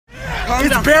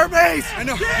It's Bear Mace! I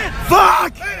know.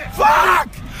 Fuck! Fuck!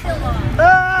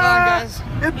 guys.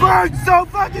 It burns so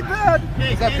fucking bad!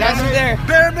 Guys, are there?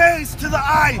 Bear Mace to the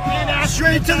eye!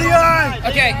 Straight to the eye!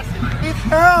 Okay.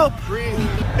 Help!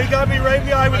 He got me right in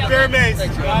the eye with Bear Mace.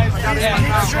 Keep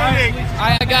streaming.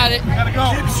 I got it.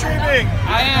 Keep streaming.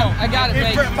 I got it,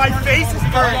 mate. My face is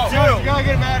burned too. You gotta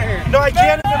get him out of here. No, I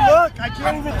can't even look. I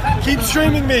can't even. Keep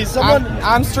streaming me. Someone.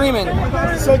 I'm streaming.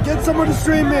 So get someone to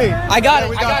stream me. I got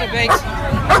it. I got it, Banks.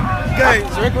 Okay.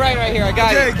 It's Rick Wright right here. I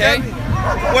got it. Okay.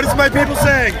 What is my people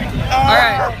saying? All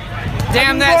right.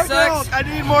 Damn, that sucks. I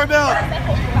need more milk.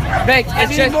 Banks,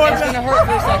 it's gonna hurt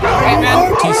for a second. Okay,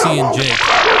 man. TC and Jake.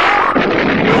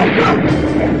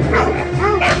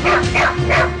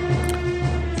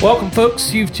 Welcome,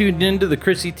 folks. You've tuned into the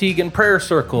Chrissy Teigen Prayer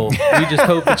Circle. We just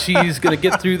hope that she's going to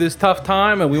get through this tough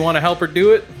time, and we want to help her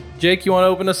do it. Jake, you want to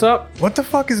open us up? What the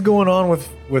fuck is going on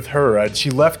with her?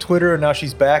 She left Twitter, and now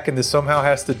she's back, and this somehow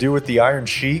has to do with the Iron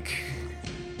Sheik?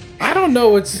 I don't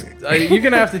know. It's you're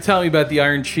going to have to tell me about the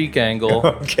Iron Sheik angle.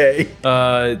 Okay.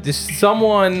 Just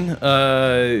someone,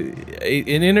 an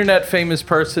internet famous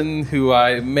person who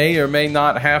I may or may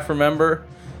not half remember,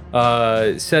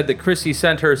 said that Chrissy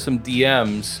sent her some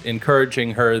DMs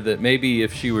encouraging her that maybe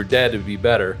if she were dead, it'd be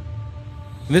better.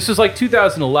 And this was like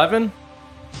 2011,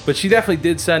 but she definitely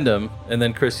did send them. And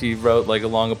then Chrissy wrote like a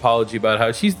long apology about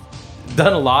how she's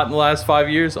done a lot in the last 5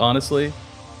 years, honestly.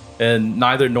 And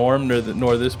neither Norm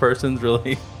nor this person's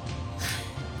really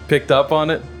picked up on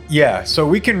it. Yeah, so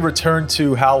we can return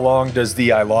to how long does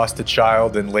the I lost a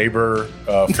child in labor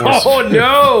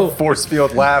force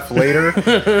field laugh later.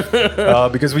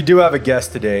 Because we do have a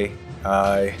guest today.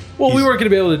 We weren't going to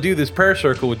be able to do this prayer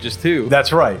circle with just two.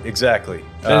 That's right, exactly.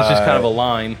 And it's just kind of a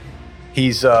line.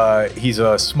 He's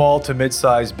a small to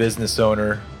mid-sized business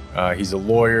owner. He's a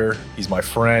lawyer. He's my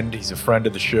friend. He's a friend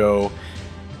of the show.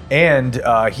 And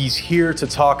he's here to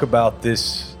talk about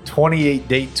this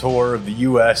 28-date tour of the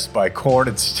U.S. by Korn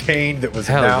and Stain that was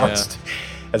announced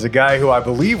as a guy who I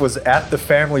believe was at the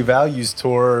Family Values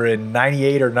tour in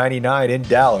 98 or 99 in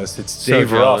Dallas. It's So Dave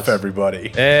jealous. Ruff, everybody.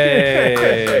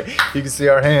 Hey. You can see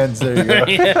our hands. There you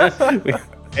go.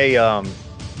 Hey,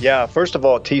 yeah, first of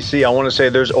all, TC, I want to say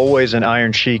there's always an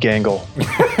Iron Sheik angle.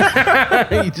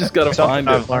 You just got to find Something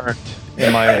I've it. learned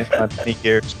in my many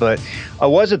years. But I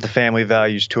was at the Family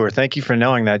Values tour. Thank you for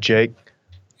knowing that, Jake.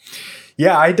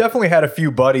 Yeah, I definitely had a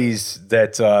few buddies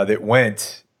that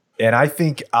went, and I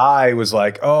think I was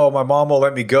like, "Oh, my mom will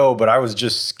let me go," but I was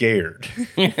just scared.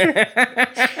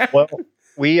 Well,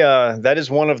 we that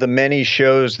is one of the many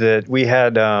shows that we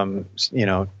had,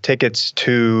 tickets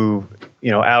to,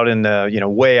 out in the,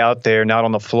 way out there, not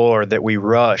on the floor, that we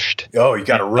rushed. Oh, you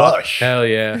got to rush. Hell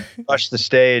yeah. Rushed the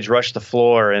stage, rushed the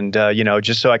floor, and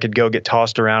just so I could go get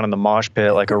tossed around in the mosh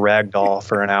pit like a rag doll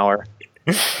for an hour.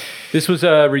 This was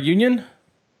a reunion?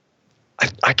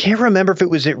 I can't remember if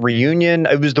it was at Reunion.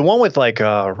 It was the one with like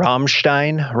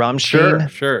Rammstein.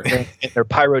 Sure. In their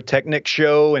pyrotechnic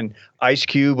show, and Ice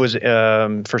Cube was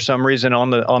for some reason on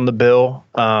the bill.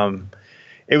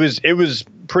 It was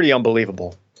pretty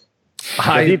unbelievable.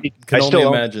 I can only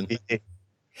imagine.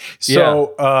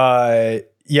 So,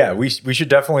 we should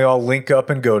definitely all link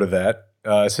up and go to that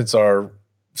since our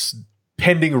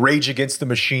pending Rage Against the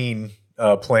Machine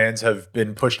plans have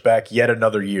been pushed back yet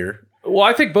another year. Well,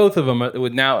 I think both of them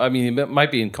would now, it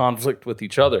might be in conflict with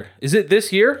each other. Is it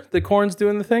this year that Korn's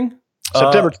doing the thing?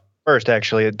 September 1st,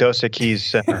 actually, at Dos Equis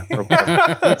Center.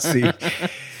 Let's see.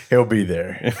 He'll be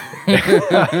there.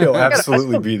 He'll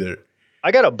absolutely be there.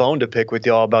 I got a bone to pick with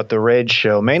y'all about the Rage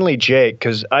show, mainly Jake,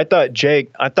 because I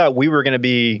thought we were going to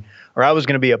be, or I was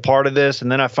going to be a part of this,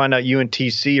 and then I find out you and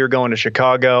TC are going to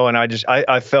Chicago, and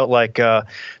I felt like,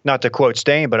 not to quote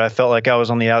Stain, but I felt like I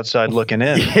was on the outside looking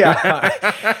in.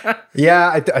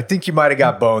 I think you might have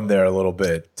got boned there a little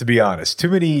bit, to be honest.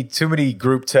 Too many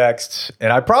group texts,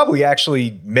 and I probably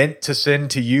actually meant to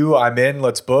send to you, I'm in,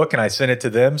 let's book, and I sent it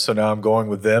to them, so now I'm going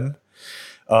with them.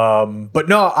 But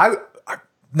no, I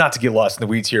not to get lost in the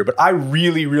weeds here, but I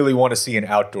really, really want to see an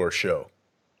outdoor show.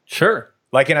 Sure.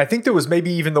 And I think there was maybe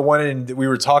even the one that we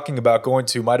were talking about going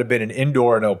to might have been an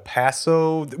indoor in El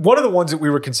Paso. One of the ones that we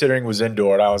were considering was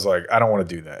indoor, and I was like, I don't want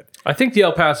to do that. I think the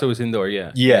El Paso was indoor,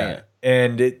 yeah. Yeah.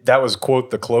 And that was,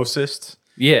 quote, the closest.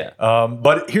 Yeah.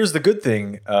 But here's the good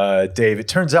thing, Dave. It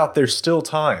turns out there's still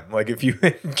time. Like if you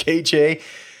and KJ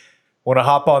want to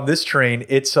hop on this train,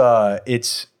 it's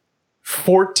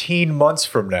 14 months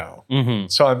from now. Mm-hmm.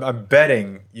 So I'm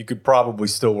betting you could probably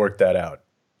still work that out.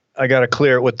 I got to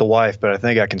clear it with the wife, but I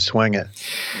think I can swing it.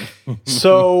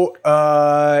 So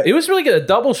It was really a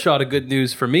double shot of good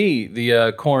news for me,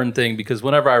 the Korn thing, because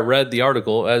whenever I read the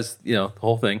article, as you know, the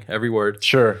whole thing, every word,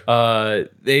 sure.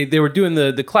 They were doing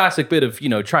the classic bit of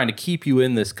trying to keep you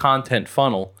in this content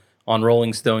funnel on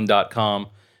RollingStone.com,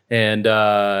 and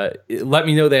it let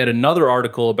me know they had another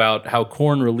article about how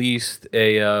Korn released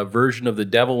a version of "The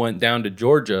Devil Went Down to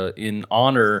Georgia" in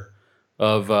honor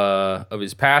of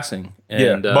his passing.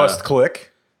 And must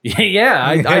click. Yeah,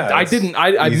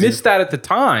 I missed that at the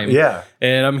time. Yeah.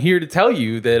 And I'm here to tell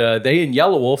you that they and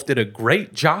Yellow Wolf did a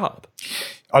great job.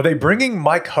 Are they bringing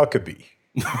Mike Huckabee?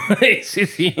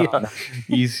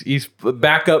 He's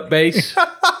backup bass.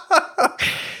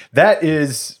 That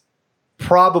is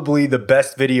probably the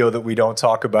best video that we don't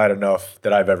talk about enough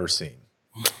that I've ever seen.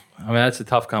 I mean, that's a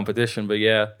tough competition, but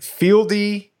yeah.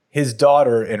 Fieldy, his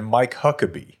daughter, and Mike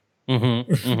Huckabee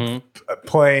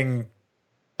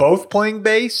playing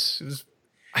bass.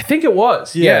 I think it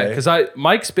was. Yeah, because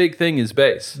Mike's big thing is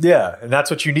bass. Yeah, and that's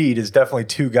what you need is definitely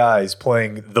two guys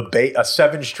playing a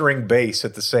 7-string bass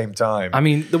at the same time. I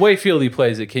mean, the way Fieldy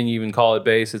plays it, can you even call it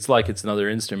bass? It's like it's another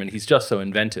instrument. He's just so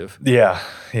inventive. Yeah,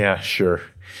 sure.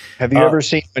 Have you ever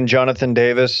seen when Jonathan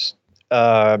Davis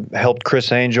helped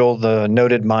Chris Angel, the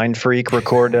noted mind freak,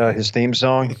 record his theme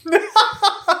song?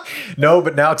 No,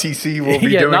 but now TC will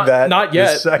be doing that. Not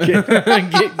yet. Second.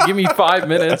 Give me 5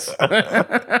 minutes.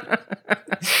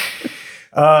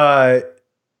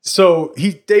 So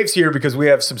Dave's here because we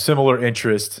have some similar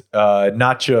interest,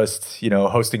 not just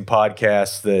hosting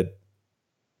podcasts that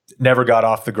never got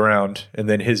off the ground, and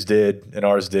then his did and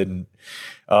ours didn't.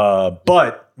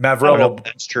 But Mavrello,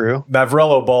 that's true.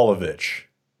 Mavrello Balovic.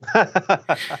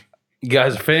 You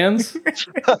guys are fans?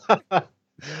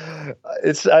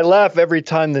 I laugh every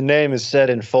time the name is said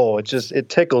in full. It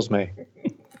tickles me.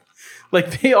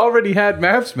 Like they already had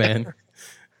Mavs, man.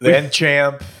 Then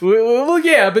Champ. Well,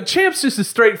 yeah, but Champ's just a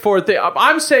straightforward thing.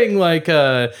 I'm saying like,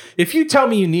 if you tell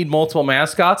me you need multiple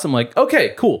mascots, I'm like,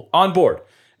 okay, cool, on board.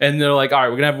 And they're like, all right,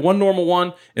 we're gonna have one normal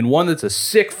one and one that's a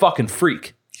sick fucking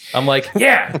freak. I'm like,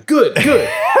 yeah, good.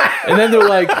 And then they're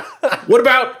like, what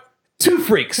about 2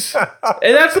 freaks? And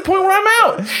that's the point where I'm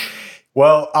out.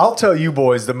 Well, I'll tell you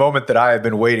boys the moment that I have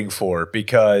been waiting for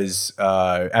because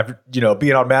after being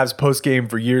on Mavs postgame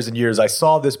for years and years, I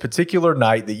saw this particular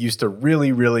night that used to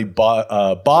really, really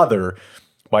bother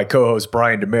my co-host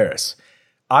Brian Damaris.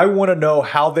 I want to know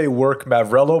how they work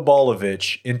Mavrello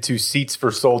Balovic into Seats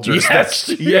for Soldiers next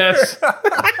year. Yes.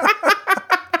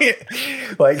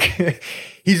 Like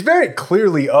he's very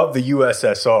clearly of the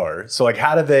USSR. So like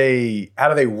how do they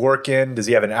work in? Does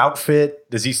he have an outfit?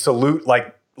 Does he salute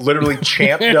like literally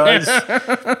Champ does,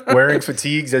 wearing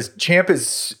fatigues as Champ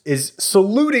is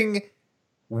saluting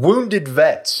wounded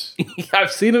vets?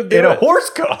 I've seen him do in it. A horse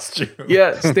costume.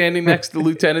 Yeah, standing next to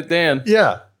Lieutenant Dan.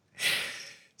 Yeah.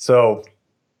 So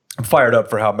I'm fired up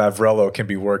for how Mavrello can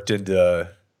be worked into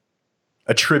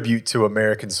a tribute to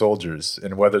American soldiers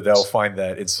and whether they'll find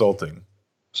that insulting.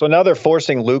 So now they're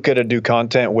forcing Luka to do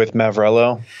content with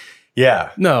Mavrello?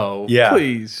 Yeah. No, yeah.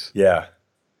 Please. Yeah.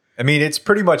 I mean, it's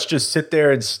pretty much just sit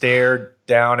there and stare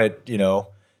down at,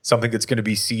 something that's going to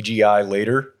be CGI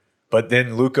later. But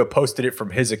then Luka posted it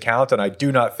from his account, and I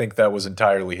do not think that was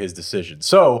entirely his decision.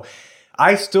 So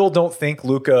I still don't think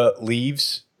Luka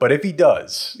leaves, but if he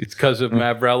does, it's because of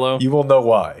Mavrello. You will know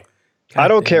why. I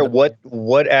don't care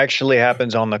what actually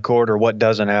happens on the court or what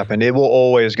doesn't happen. It will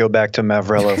always go back to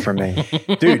Mavrello for me.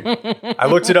 Dude, I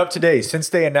looked it up today. Since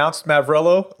they announced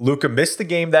Mavrello, Luka missed the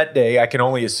game that day. I can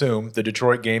only assume the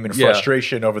Detroit game in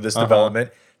frustration over this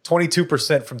development.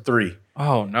 22% from 3.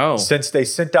 Oh, no. Since they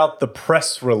sent out the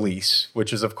press release,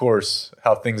 which is, of course,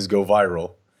 how things go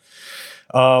viral.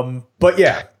 But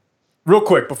yeah, real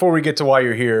quick, before we get to why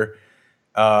you're here,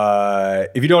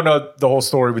 if you don't know the whole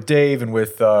story with Dave and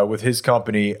with his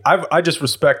company, I just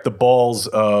respect the balls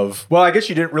of, well, I guess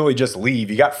you didn't really just leave.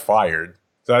 You got fired.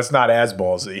 So that's not as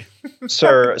ballsy.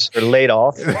 Sir, laid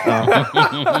off.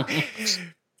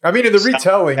 I mean, in the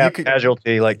retelling, you could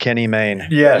casualty like Kenny Mayne.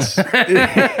 Yes.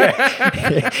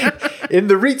 In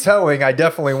the retelling, I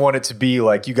definitely want it to be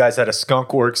like you guys had a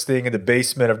Skunk Works thing in the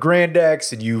basement of Grand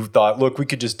X, and you thought, look, we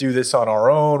could just do this on our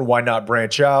own. Why not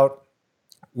branch out?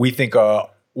 We think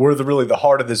we're really the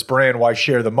heart of this brand. Why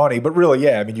share the money? But really,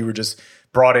 yeah, I mean, you were just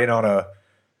brought in on a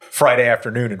Friday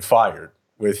afternoon and fired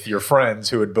with your friends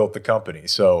who had built the company.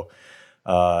 So,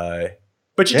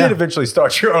 but you did eventually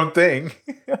start your own thing,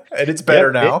 and it's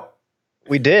better now.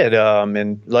 We did,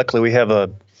 and luckily we have a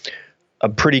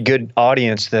pretty good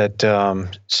audience that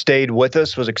stayed with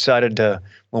us, was excited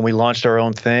when we launched our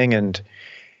own thing, and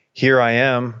here I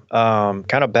am,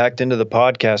 kind of backed into the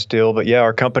podcast deal. But yeah,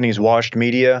 our company's Washed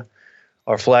Media.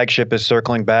 Our flagship is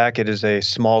Circling Back. It is a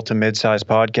small to mid-sized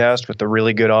podcast with a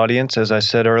really good audience, as I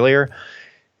said earlier.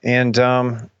 And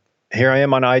here I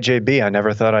am on IJB. I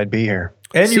never thought I'd be here.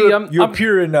 And you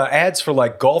appear in ads for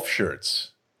like golf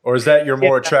shirts, or is that your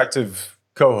more attractive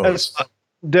co-host?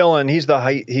 Dylan, he's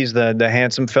the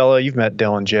handsome fella. You've met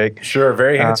Dylan, Jake. Sure,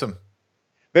 very handsome.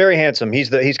 Very handsome.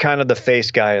 He's kind of the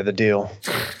face guy of the deal.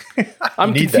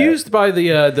 I'm confused by the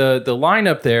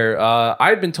lineup there.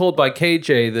 I'd been told by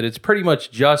KJ that it's pretty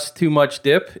much just Too Much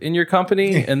Dip in your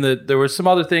company, and that there were some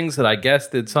other things that I guess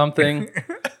did something.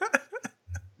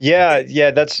 Yeah.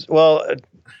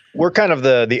 We're kind of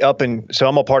the up and so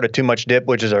I'm a part of Too Much Dip,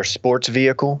 which is our sports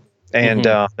vehicle, and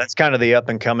that's kind of the up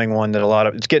and coming one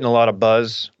that it's getting a lot of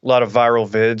buzz, a lot of viral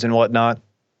vids and whatnot.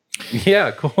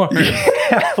 Yeah, Corn.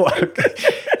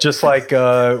 Just like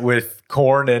with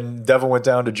Corn and Devil Went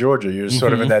Down to Georgia, you're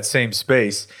sort of in that same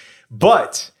space.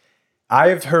 But I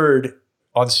have heard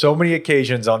on so many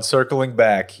occasions on Circling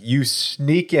Back, you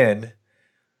sneak in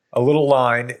a little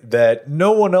line that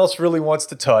no one else really wants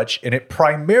to touch, and it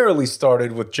primarily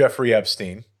started with Jeffrey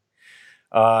Epstein.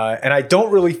 And I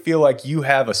don't really feel like you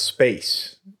have a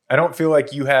space. I don't feel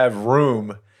like you have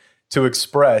room to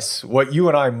express what you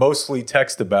and I mostly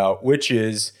text about, which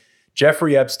is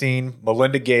Jeffrey Epstein,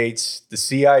 Melinda Gates, the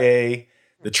CIA,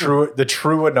 the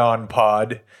TrueAnon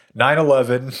pod,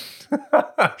 9/11.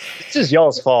 This is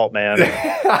y'all's fault, man.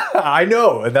 I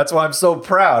know, and that's why I'm so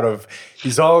proud of.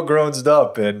 He's all grown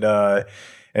up and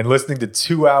listening to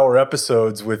 2-hour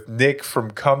episodes with Nick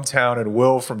from Cumtown and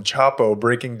Will from Chapo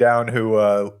breaking down who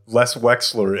Les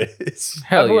Wexler is.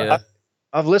 Hell yeah.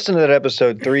 I've listened to that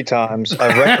episode 3 times.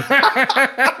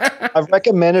 I've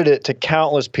recommended it to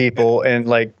countless people, and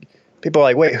like people are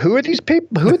like, wait, who are these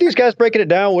people? Who are these guys breaking it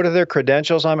down? What are their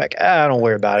credentials? I'm like, don't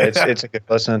worry about it. It's a good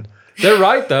listen. They're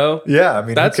right though. Yeah, I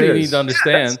mean that's what you need to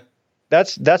understand.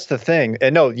 That's the thing.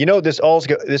 And no, this all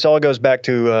goes back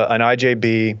to an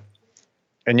IJB,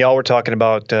 and y'all were talking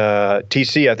about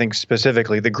TC, I think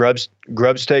specifically the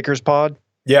Grubs Takers pod.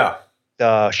 Yeah,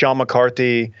 Sean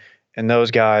McCarthy and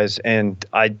those guys, and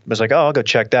I was like, I'll go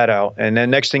check that out. And then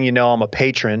next thing you know, I'm a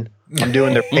patron. I'm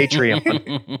doing their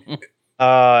Patreon.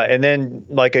 And then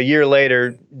like a year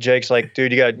later, Jake's like,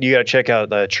 dude, you got to check out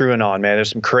the TrueAnon, man. There's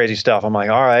some crazy stuff. I'm like,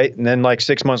 all right. And then like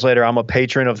 6 months later, I'm a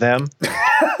patron of them.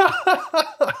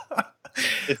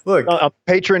 Look, I'm a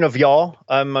patron of y'all.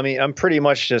 I'm pretty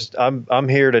much just, I'm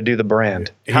here to do the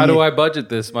brand. How do I budget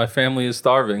this? My family is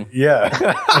starving. Yeah.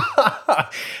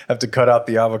 Have to cut out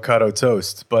the avocado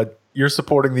toast, but you're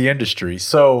supporting the industry.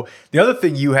 So the other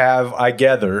thing you have, I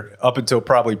gather, up until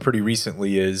probably pretty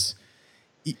recently is,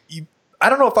 I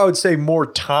don't know if I would say more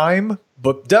time,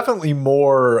 but definitely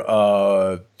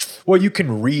more, you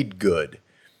can read good.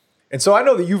 And so I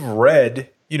know that you've read,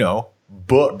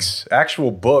 books,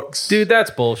 actual books. Dude,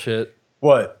 that's bullshit.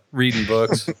 What? Reading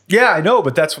books. Yeah, I know,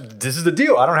 but this is the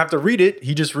deal. I don't have to read it.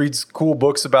 He just reads cool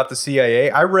books about the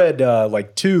CIA. I read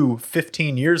like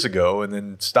 15 years ago and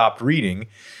then stopped reading.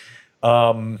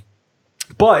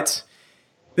 But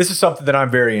this is something that I'm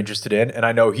very interested in, and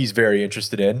I know he's very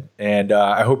interested in, and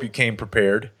I hope you came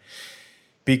prepared.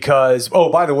 Because,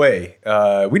 by the way,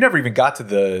 we never even got to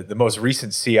the most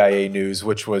recent CIA news,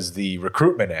 which was the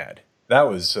recruitment ad. That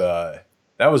was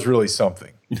really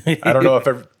something. I don't know if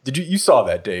you saw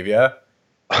that, Dave? Yeah.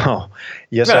 Oh,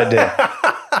 yes, I did.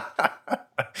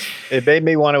 It made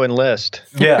me want to enlist.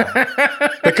 Yeah,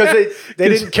 because they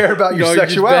didn't care about your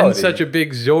sexuality. You've been such a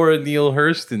big Zora Neale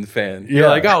Hurston fan. You're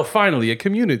like, finally a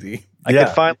community. I could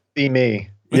finally be me.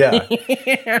 Yeah.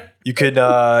 You can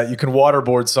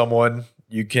waterboard someone.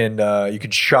 You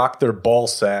can shock their ball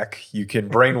sack. You can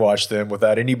brainwash them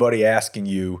without anybody asking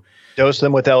you. Dose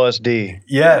them with LSD.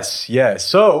 Yes.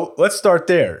 So let's start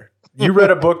there. You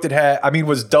read a book that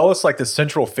was Dulles like the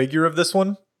central figure of this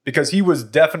one? Because he was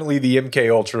definitely the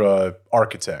MK Ultra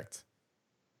architect.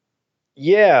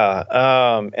 Yeah.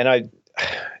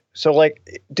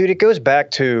 Everything goes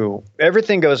back to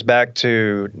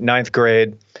 9th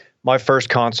grade. My first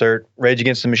concert, Rage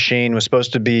Against the Machine, was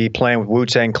supposed to be playing with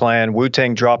Wu-Tang Clan.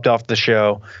 Wu-Tang dropped off the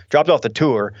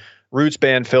tour. Roots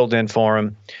band filled in for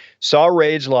him. Saw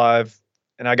Rage live,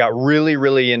 and I got really,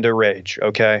 really into Rage,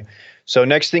 okay? So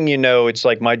next thing you know, it's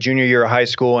like my junior year of high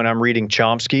school, and I'm reading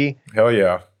Chomsky. Hell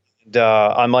yeah. And,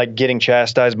 I'm like getting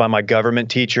chastised by my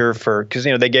government teacher because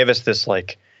they gave us this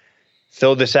like,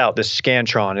 fill this out, this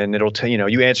Scantron, and it'll tell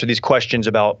you answer these questions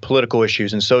about political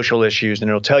issues and social issues, and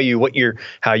it'll tell you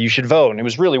how you should vote. And it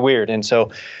was really weird. And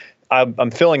so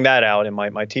I'm filling that out, and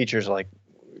my teacher's like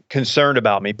concerned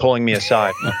about me, pulling me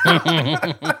aside.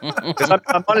 Because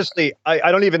I'm honestly,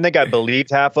 I don't even think I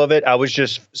believed half of it. I was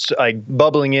just like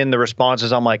bubbling in the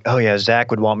responses. I'm like, oh yeah,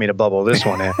 Zach would want me to bubble this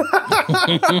one in.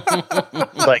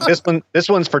 Like this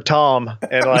one's for Tom,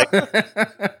 and like,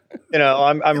 you know,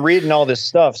 I'm reading all this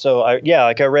stuff. So I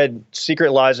read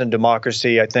Secret Lies and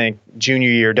Democracy, I think junior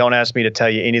year. Don't ask me to tell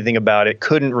you anything about it.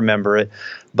 Couldn't remember it,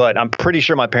 but I'm pretty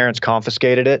sure my parents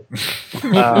confiscated it.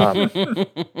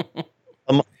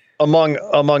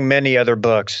 Among many other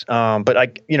books,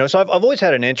 but so I've always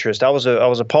had an interest. I was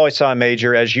a poli-sci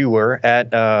major, as you were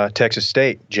at Texas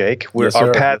State, Jake. Where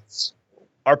Yes,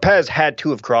 our paths had to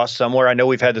have crossed somewhere. I know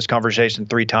we've had this conversation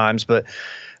 3 times, but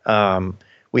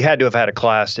we had to have had a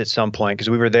class at some point because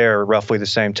we were there roughly the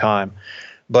same time.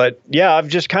 But yeah, I've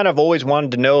just kind of always wanted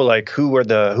to know like who were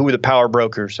the power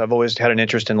brokers. I've always had an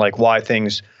interest in like why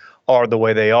things are the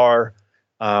way they are,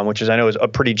 which is I know is a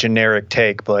pretty generic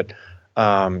take, but.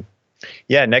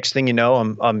 Yeah, next thing you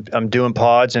know, I'm doing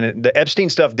pods, and the Epstein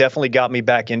stuff definitely got me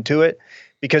back into it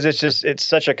because it's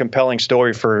such a compelling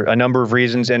story for a number of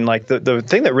reasons. And like the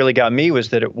thing that really got me was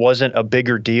that it wasn't a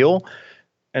bigger deal.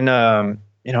 And I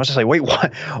was just like, wait,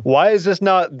 why is this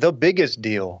not the biggest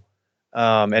deal?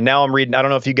 And now I'm reading. I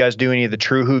don't know if you guys do any of the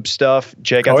True Hoops stuff,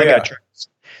 Jake.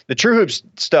 The True Hoops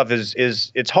stuff is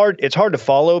it's hard to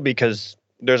follow because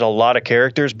there's a lot of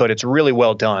characters, but it's really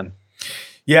well done.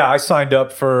 Yeah, I signed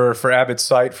up for Abbott's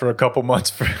site for a couple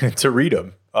months to read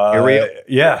them.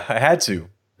 Yeah, I had to.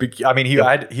 I mean,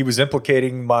 he was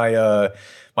implicating my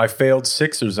my failed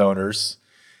Sixers owners,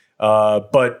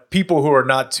 but people who are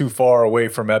not too far away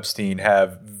from Epstein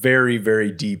have very,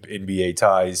 very deep NBA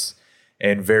ties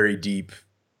and very deep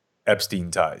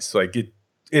Epstein ties. Like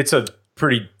it's a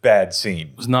pretty bad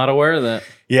scene. Was not aware of that.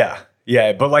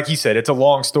 Yeah, but like you said, it's a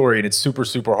long story and it's super,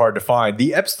 super hard to find.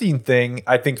 The Epstein thing,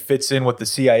 I think, fits in with the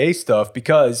CIA stuff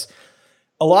because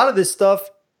a lot of this stuff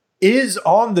is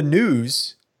on the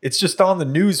news. It's just on the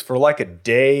news for like a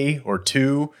day or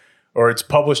two, or it's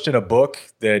published in a book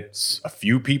that a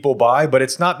few people buy, but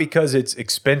it's not because it's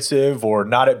expensive or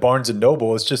not at Barnes &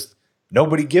 Noble. It's just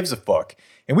nobody gives a fuck.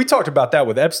 And we talked about that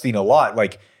with Epstein a lot.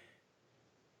 Like,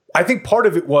 I think part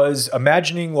of it was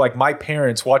imagining like my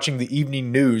parents watching the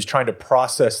evening news trying to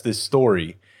process this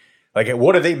story. Like,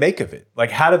 what do they make of it?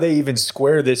 Like, how do they even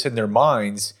square this in their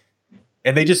minds?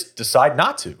 And they just decide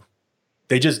not to.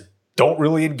 They just don't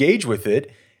really engage with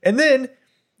it. And then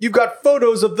you've got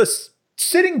photos of the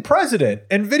sitting president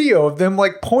and video of them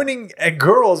like pointing at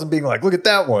girls and being like, look at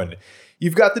that one.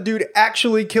 You've got the dude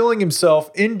actually killing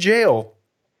himself in jail.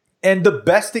 And the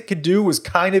best it could do was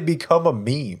kind of become a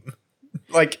meme.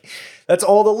 Like, that's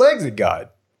all the legs it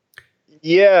got.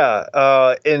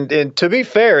 Yeah. And to be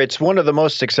fair, it's one of the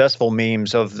most successful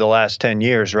memes of the last 10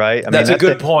 years, right? That's a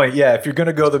good point. Yeah. If you're going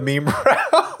to go the meme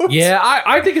route. Yeah.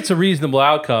 I think it's a reasonable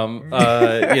outcome.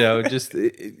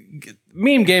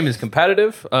 Meme game is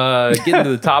competitive. Getting to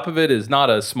the top of it is not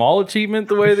a small achievement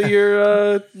the way that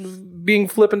you're being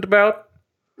flippant about.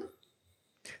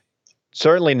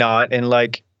 Certainly not. And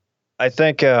like, I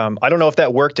think, I don't know if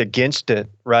that worked against it,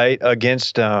 right?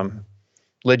 Against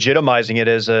legitimizing it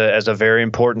as a very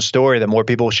important story that more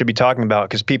people should be talking about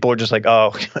because people are just like,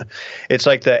 oh, it's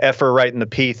like the F-er writing the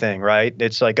P thing, right?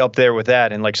 It's like up there with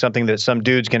that and like something that some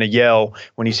dude's going to yell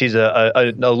when he sees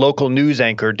a local news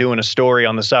anchor doing a story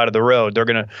on the side of the road. They're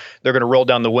going to roll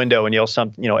down the window and yell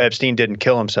something, Epstein didn't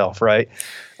kill himself, right?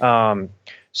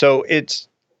 So it's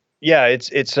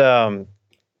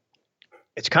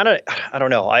kind of, I don't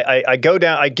know. I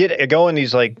go in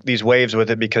these waves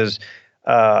with it because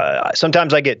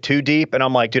sometimes I get too deep and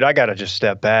I'm like, dude, I got to just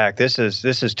step back. This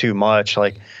is too much.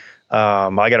 Like,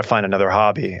 I got to find another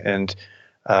hobby. And,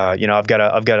 I've got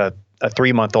a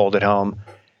 3-month-old at home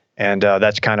and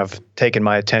that's kind of taken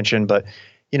my attention, but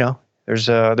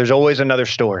there's always another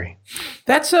story.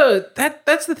 That's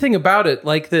the thing about it.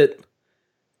 Like that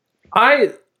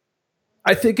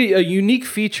I think a unique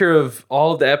feature of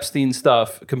all of the Epstein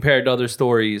stuff compared to other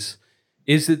stories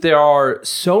is that there are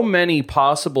so many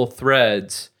possible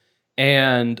threads,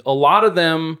 and a lot of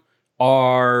them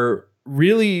are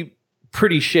really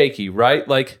pretty shaky, right?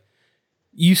 Like,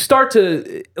 you start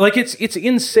to, like, it's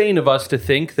insane of us to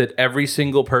think that every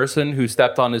single person who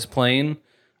stepped on his plane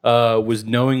was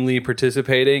knowingly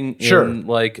participating in,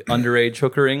 like, underage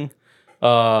hookering.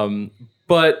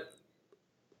 But...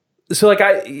 So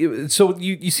like you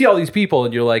see all these people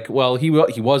and you're like, well, he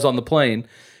was on the plane,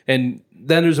 and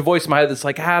then there's a voice in my head that's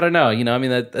like, I don't know, I mean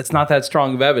that's not that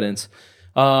strong of evidence.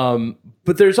 But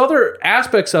there's other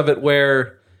aspects of it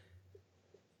where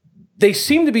they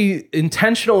seem to be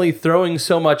intentionally throwing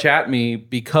so much at me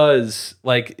because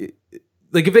like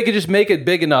Like, if they could just make it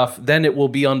big enough, then it will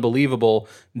be unbelievable.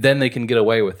 Then they can get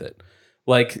away with it.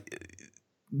 Like,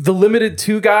 the Limited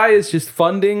 2 guy is just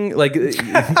funding. Like,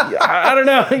 I don't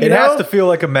know. It has to feel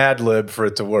like a Mad Lib for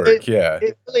it to work.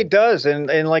 It really does.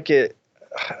 And like it,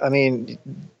 I mean,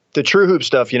 the True Hoop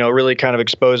stuff, really kind of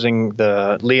exposing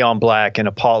the Leon Black and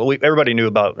Apollo. Everybody knew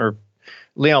about, or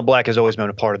Leon Black has always been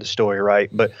a part of the story, right?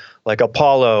 But like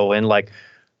Apollo and like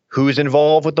who's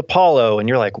involved with Apollo, and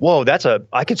you're like, whoa,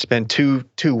 I could spend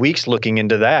two weeks looking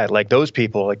into that. Like those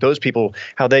people,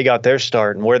 how they got their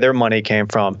start and where their money came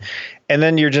from. And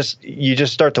then you just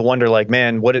start to wonder, like,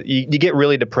 man, you get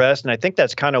really depressed. And I think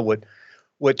that's kind of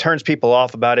what turns people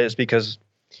off about it, is because,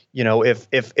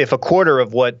 if a quarter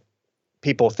of what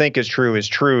people think is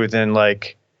true, then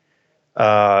like,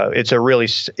 it's a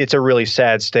really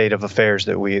sad state of affairs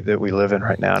that we live in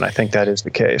right now, and I think that is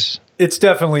the case. It's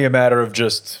definitely a matter of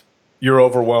just you're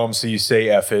overwhelmed, so you say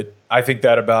F it. I think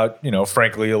that about,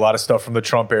 frankly, a lot of stuff from the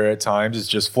Trump era at times is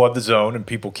just flood the zone, and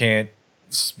people can't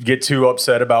get too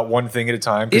upset about one thing at a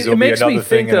time, because it makes me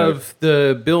think of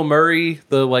the Bill Murray,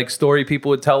 the like story people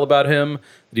would tell about him,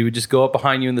 that he would just go up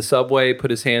behind you in the subway, put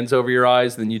his hands over your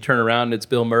eyes, and then you turn around and it's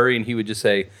Bill Murray, and he would just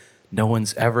say, "No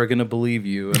one's ever gonna believe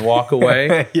you," and walk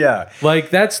away. Yeah, like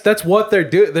that's what they're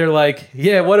doing. They're like,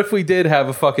 yeah, what if we did have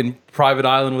a fucking private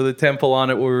island with a temple on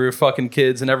it where we were fucking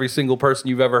kids and every single person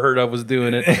you've ever heard of was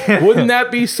doing it? Wouldn't that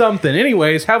be something?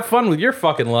 Anyways, have fun with your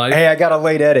fucking life. Hey, I got a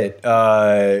late edit.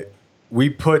 We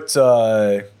put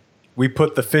the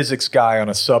physics guy on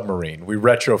a submarine. We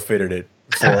retrofitted it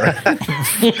for.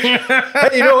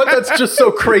 Hey, you know what? That's just so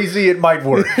crazy it might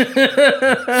work.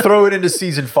 Throw it into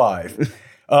season 5.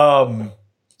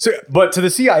 But to the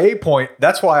CIA point,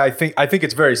 that's why I think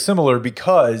it's very similar,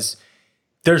 because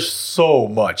there's so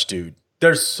much, dude.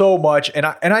 There's so much, and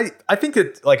I think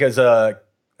that, like, as a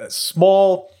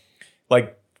small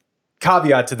like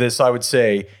caveat to this, I would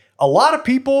say a lot of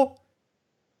people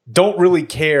don't really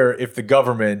care if the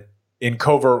government in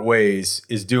covert ways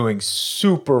is doing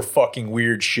super fucking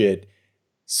weird shit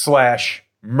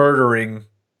 / murdering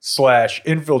 /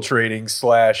 infiltrating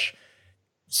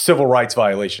 / civil rights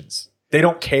violations. They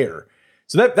don't care.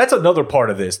 So that's another part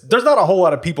of this. There's not a whole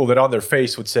lot of people that on their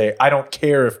face would say, I don't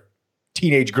care if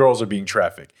teenage girls are being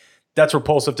trafficked. That's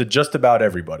repulsive to just about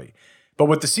everybody. But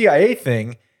with the CIA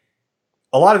thing,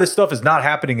 a lot of this stuff is not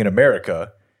happening in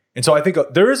America. And so I think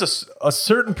there is a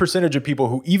certain percentage of people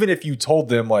who, even if you told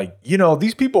them, like,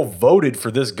 these people voted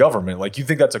for this government, like, you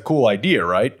think that's a cool idea,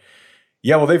 right?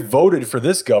 Yeah, well, they voted for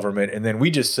this government, and then we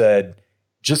just said,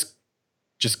 just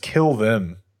kill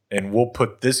them, and we'll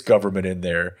put this government in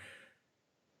there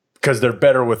because they're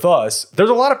better with us. There's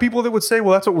a lot of people that would say,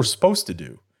 well, that's what we're supposed to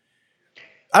do.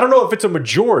 I don't know if it's a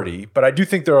majority, but I do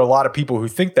think there are a lot of people who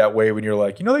think that way when you're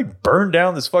like, they burned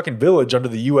down this fucking village under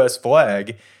the U.S.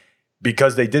 flag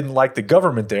because they didn't like the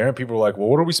government there. And people are like, well,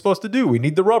 what are we supposed to do? We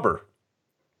need the rubber.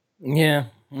 Yeah,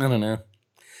 I don't know.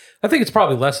 I think it's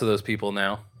probably less of those people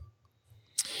now.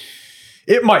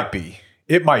 It might be.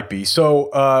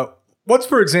 So what's,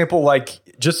 for example, like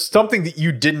just something that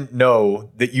you didn't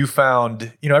know that you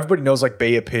found, everybody knows like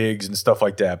Bay of Pigs and stuff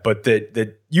like that, but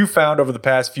that you found over the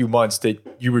past few months that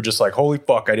you were just like, holy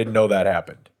fuck, I didn't know that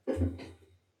happened.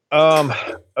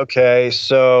 Okay.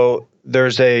 So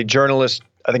there's a journalist,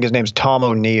 I think his name's Tom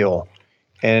O'Neill,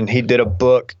 and he did a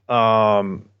book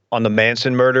on the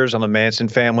Manson murders, on the Manson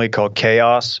family, called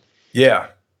Chaos. Yeah.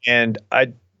 And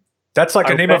that's like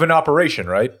a name of an operation,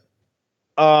 right?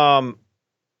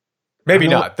 Maybe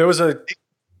not. There was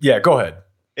yeah, go ahead.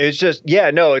 It's just,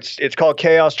 it's called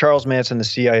Chaos, Charles Manson, the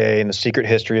CIA, and the Secret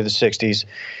History of the 60s.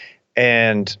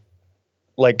 And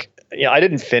like, I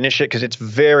didn't finish it because it's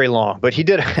very long, but he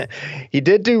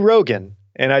did do Rogan,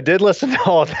 and I did listen to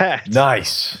all of that.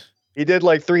 Nice. He did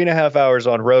like 3.5 hours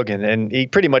on Rogan, and he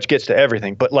pretty much gets to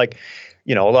everything. But like,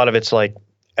 a lot of it's like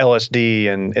LSD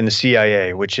and the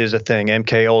CIA, which is a thing,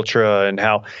 MK Ultra, and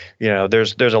how,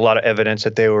 there's a lot of evidence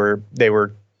that they were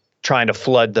trying to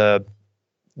flood the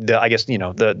I guess,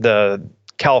 the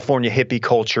California hippie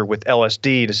culture with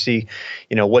LSD to see,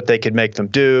 what they could make them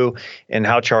do, and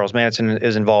how Charles Manson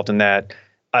is involved in that.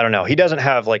 I don't know. He doesn't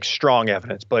have like strong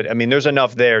evidence, but I mean, there's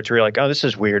enough there to be like, oh, this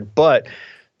is weird. But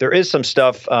there is some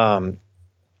stuff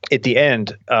at the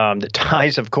end that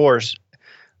ties, of course,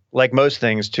 like most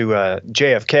things, to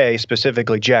JFK,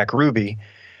 specifically Jack Ruby.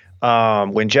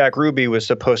 When Jack Ruby was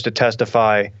supposed to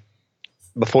testify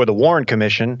before the Warren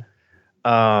Commission,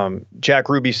 Jack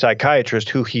Ruby's psychiatrist,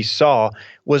 who he saw,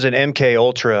 was an MK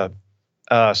Ultra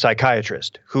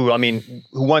psychiatrist who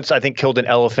once, I think, killed an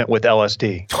elephant with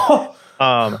LSD.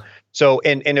 So,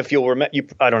 and if you'll remember,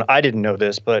 I didn't know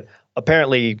this, but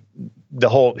apparently the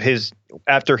whole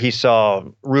after he saw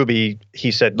Ruby,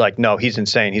 he said like, no, he's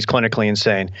insane. He's clinically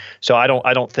insane. So I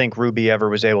don't think Ruby ever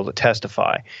was able to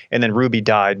testify. And then Ruby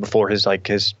died before his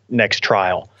next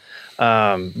trial.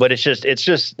 But it's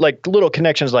just like little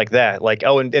connections like that. Like,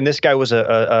 oh, and this guy was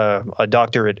a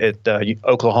doctor at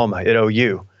Oklahoma at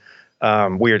OU,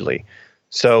 weirdly.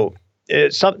 So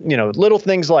it's some, little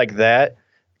things like that.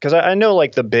 Because I know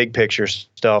like the big picture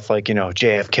stuff, like,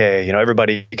 JFK,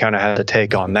 everybody kind of had a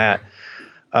take on that.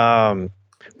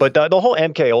 But the whole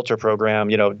MK Ultra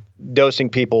program, dosing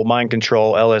people, mind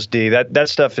control, LSD, that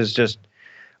stuff is just,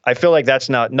 I feel like that's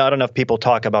not enough people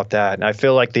talk about that. And I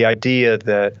feel like the idea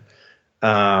that,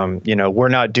 we're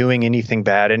not doing anything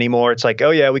bad anymore. It's like,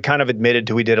 oh yeah, we kind of admitted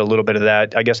we did a little bit of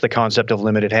that. I guess the concept of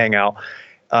limited hangout.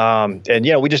 And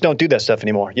we just don't do that stuff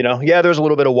anymore. Yeah, there's a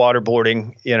little bit of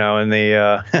waterboarding, in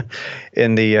the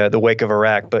in the wake of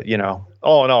Iraq, but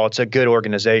all in all, it's a good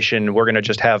organization. We're gonna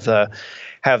just have the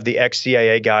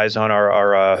ex-CIA guys on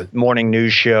our morning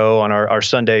news show, on our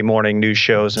Sunday morning news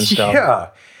shows and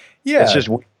stuff. Yeah. It's just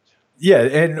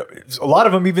and a lot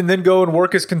of them even then go and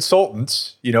work as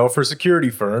consultants, for security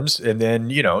firms, and then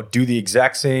do the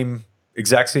exact same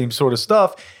sort of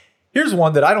stuff. Here's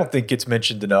one that I don't think gets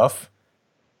mentioned enough.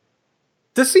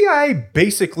 The CIA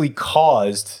basically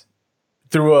caused,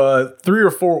 through 3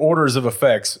 or 4 orders of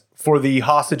effects, for the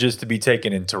hostages to be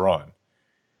taken in Tehran.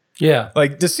 Yeah.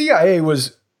 Like the CIA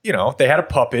was, they had a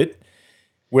puppet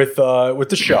with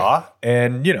the Shah,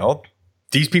 and,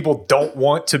 these people don't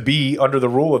want to be under the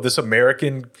rule of this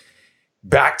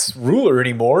American-backed ruler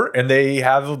anymore, and they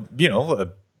have,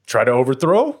 try to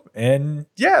overthrow, and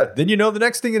then the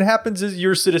next thing that happens is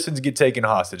your citizens get taken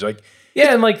hostage. Like,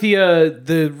 yeah, and like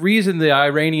the reason the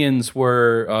Iranians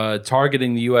were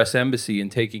targeting the U.S. embassy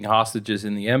and taking hostages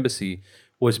in the embassy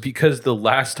was because the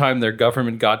last time their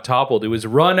government got toppled, it was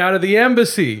run out of the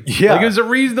embassy. Yeah, like it was a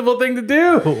reasonable thing to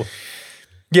do.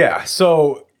 Yeah,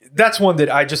 so that's one that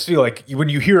I just feel like when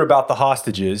you hear about the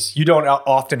hostages, you don't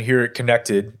often hear it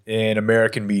connected in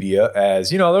American media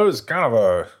as, there was kind of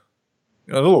a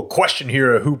little question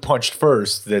here of who punched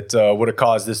first that would have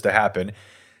caused this to happen.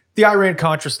 The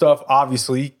Iran-Contra stuff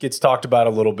obviously gets talked about a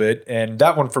little bit, and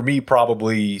that one for me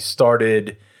probably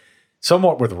started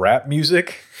somewhat with rap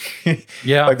music.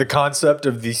 Yeah. Like the concept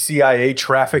of the CIA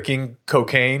trafficking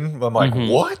cocaine. I'm like,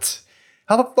 what?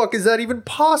 How the fuck is that even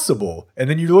possible? And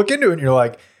then you look into it and you're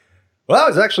like, well, that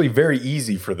was actually very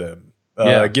easy for them,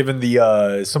 given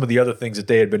the some of the other things that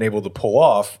they had been able to pull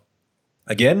off.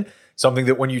 Again, something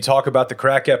that when you talk about the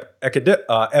crack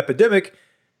epidemic,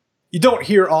 you don't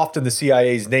hear often the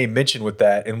CIA's name mentioned with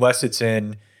that unless it's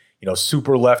in,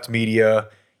 super left media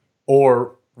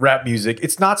or rap music.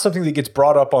 It's not something that gets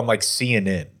brought up on like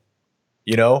CNN,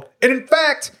 And in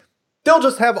fact, they'll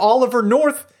just have Oliver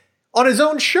North on his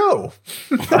own show.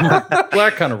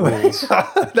 That kind of rules.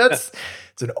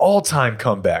 It's an all-time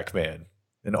comeback, man.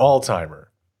 An all-timer.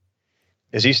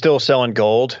 Is he still selling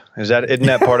gold? Isn't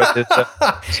that part of his?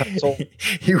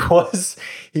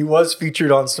 He was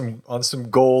featured on some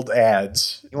gold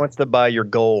ads. He wants to buy your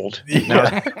gold.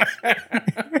 Yeah.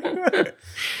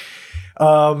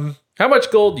 How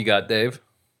much gold you got, Dave?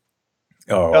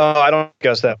 Oh, I don't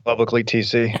discuss that publicly,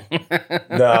 TC.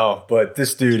 No, but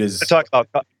this dude is.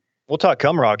 We'll talk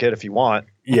cum rocket if you want.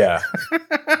 Yeah.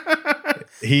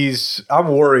 I'm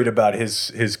worried about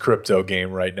his crypto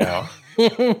game right now.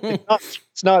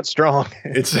 It's not strong.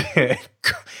 It's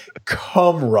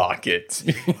cum rocket.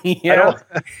 Yeah.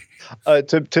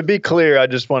 To be clear, I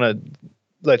just want to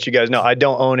let you guys know I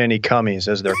don't own any cummies,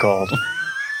 as they're called.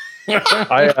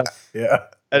 Yeah.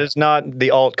 That is not the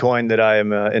altcoin that I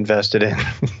am invested in.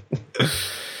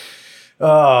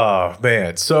 Oh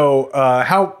man. So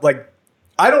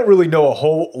I don't really know a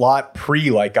whole lot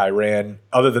Iran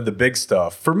other than the big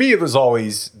stuff. For me, it was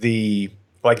always the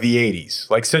 80s,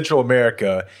 like Central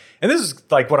America. And this is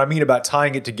like what I mean about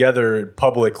tying it together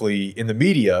publicly in the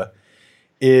media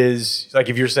is like,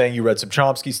 if you're saying you read some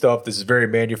Chomsky stuff, this is very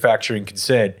manufacturing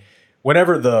consent.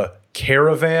 Whenever the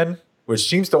caravan, which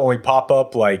seems to only pop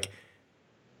up like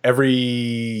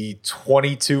every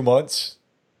 22 months,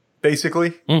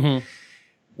 basically. Mm-hmm.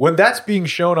 When that's being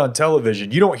shown on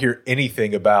television, you don't hear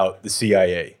anything about the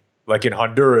CIA, like in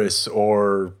Honduras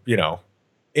or, you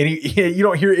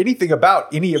don't hear anything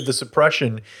about any of the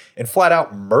suppression and flat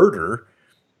out murder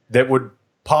that would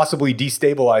possibly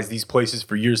destabilize these places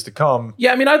for years to come.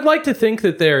 Yeah, I mean, I'd like to think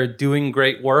that they're doing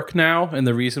great work now, and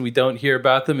the reason we don't hear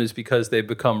about them is because they've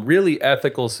become really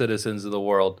ethical citizens of the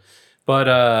world.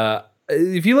 But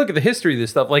if you look at the history of this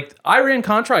stuff, like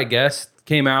Iran-Contra, I guess,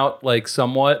 came out like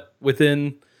somewhat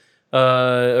within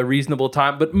a reasonable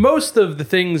time. But most of the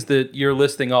things that you're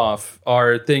listing off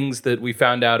are things that we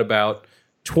found out about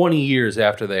 20 years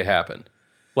after they happened.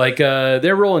 Like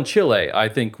their role in Chile, I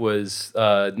think, was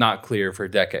not clear for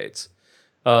decades.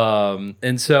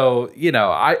 And so,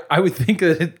 I would think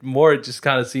that it just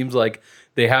kind of seems like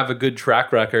they have a good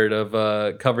track record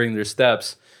of covering their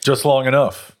steps. Just long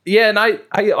enough. Yeah, and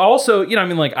I also,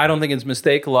 I don't think it's a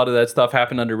mistake. A lot of that stuff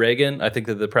happened under Reagan. I think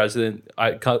that the president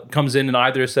comes in and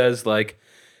either says, like,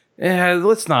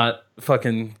 let's not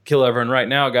fucking kill everyone right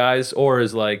now, guys, or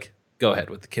is like, go ahead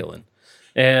with the killing.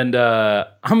 And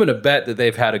I'm going to bet that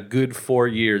they've had a good 4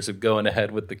 years of going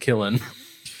ahead with the killing.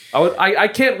 I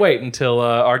can't wait until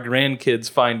our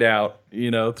grandkids find out,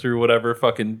 through whatever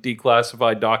fucking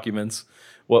declassified documents,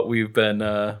 what we've been,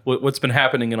 what's been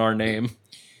happening in our name.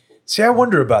 See, I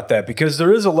wonder about that because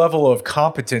there is a level of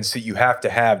competence that you have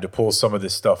to pull some of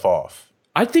this stuff off.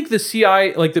 I think the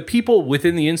CIA, like the people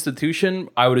within the institution,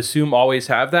 I would assume always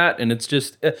have that. And it's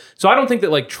just, so I don't think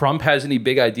that like Trump has any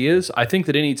big ideas. I think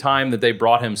that any time that they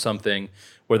brought him something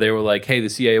where they were like, hey, the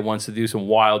CIA wants to do some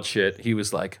wild shit, he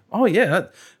was like, oh yeah,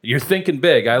 you're thinking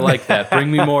big. I like that.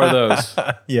 Bring me more of those.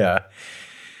 Yeah.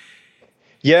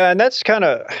 Yeah. And that's kind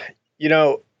of,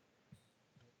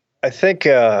 I think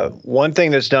one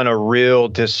thing that's done a real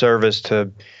disservice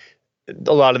to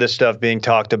a lot of this stuff being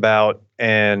talked about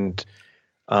and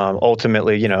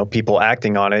ultimately, people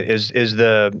acting on it is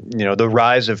the, the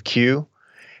rise of Q.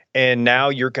 And now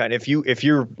you're kind of, if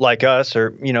you're like us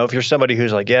or, if you're somebody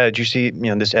who's like, yeah, did you see,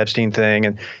 this Epstein thing?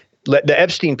 And the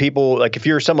Epstein people, like if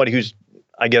you're somebody who's,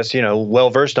 I guess,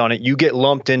 well-versed on it, you get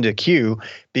lumped into Q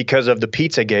because of the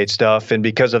Pizzagate stuff and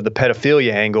because of the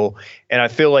pedophilia angle. And I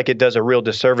feel like it does a real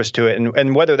disservice to it.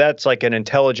 And whether that's like an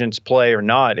intelligence play or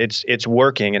not, it's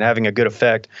working and having a good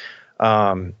effect.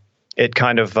 It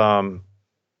kind of,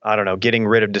 I don't know, getting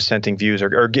rid of dissenting views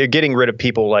or getting rid of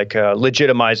people like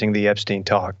legitimizing the Epstein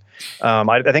talk.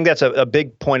 I think that's a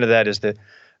big point of that is that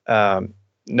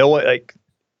no one, like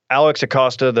Alex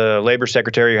Acosta, the labor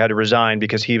secretary who had to resign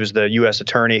because he was the U.S.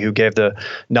 attorney who gave the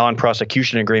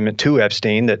non-prosecution agreement to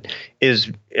Epstein. That is,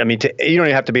 you don't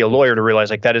even have to be a lawyer to realize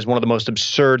like that is one of the most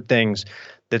absurd things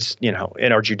that's, in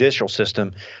our judicial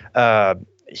system.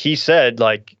 He said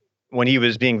like, when he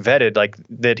was being vetted, like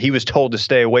that he was told to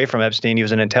stay away from Epstein. He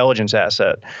was an intelligence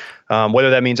asset. Whether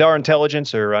that means our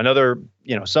intelligence or another,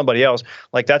 somebody else,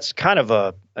 like that's kind of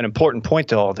an important point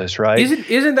to all this, right?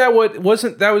 Isn't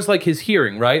that that was like his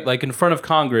hearing, right? Like in front of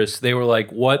Congress, they were like,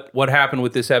 what happened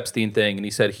with this Epstein thing? And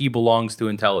he said he belongs to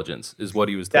intelligence is what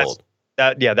he was told.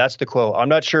 That's the quote. I'm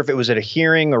not sure if it was at a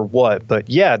hearing or what, but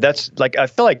yeah, that's like, I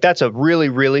feel like that's a really,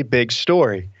 really big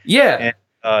story. Yeah. And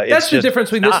that's the difference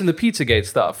between this and the Pizzagate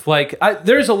stuff. Like,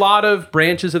 there's a lot of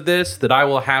branches of this that I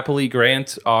will happily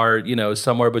grant are,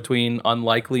 somewhere between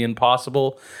unlikely and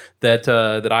possible that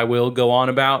I will go on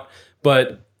about.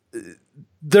 But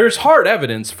there's hard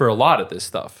evidence for a lot of this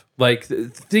stuff. Like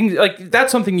things like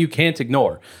that's something you can't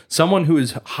ignore. Someone who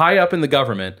is high up in the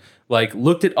government like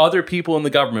looked at other people in the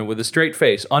government with a straight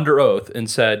face under oath and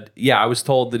said, yeah, I was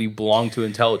told that he belonged to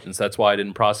intelligence. That's why I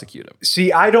didn't prosecute him.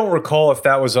 See, I don't recall if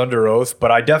that was under oath,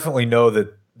 but I definitely know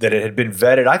that it had been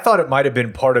vetted. I thought it might have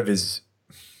been part of his.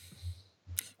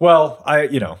 Well,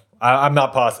 I'm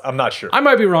not sure. I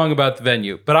might be wrong about the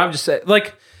venue, but I'm just saying,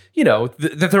 like,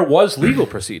 that there was legal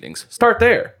proceedings. Start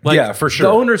there. Like, yeah, for sure.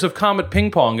 The owners of Comet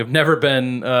Ping Pong have never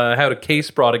been had a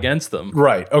case brought against them.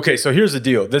 Right. Okay, so here's the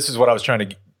deal. This is what I was trying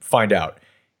to find out.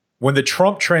 When the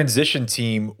Trump transition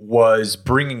team was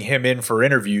bringing him in for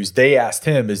interviews, they asked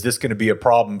him, is this going to be a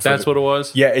problem? That's what it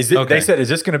was? Yeah. They said, is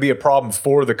this going to be a problem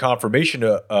for the confirmation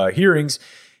hearings?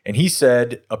 And he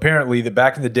said, apparently, that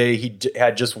back in the day, he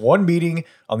had just one meeting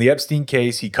on the Epstein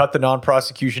case. He cut the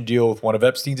non-prosecution deal with one of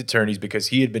Epstein's attorneys because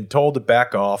he had been told to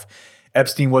back off.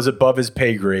 Epstein was above his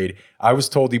pay grade. I was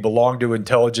told he belonged to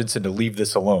intelligence and to leave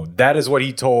this alone. That is what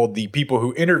he told the people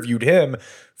who interviewed him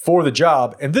for the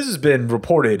job. And this has been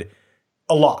reported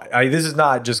a lot. This is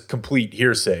not just complete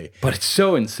hearsay. But it's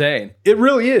so insane. It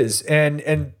really is.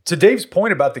 And to Dave's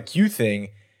point about the Q thing,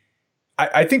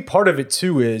 I think part of it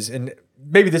too is, and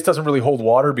maybe this doesn't really hold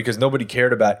water because nobody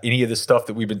cared about any of the stuff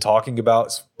that we've been talking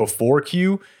about before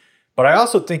Q, but I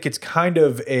also think it's kind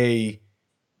of a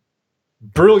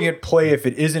brilliant play if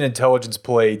it is an intelligence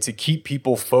play to keep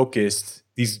people focused,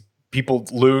 these people,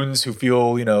 loons who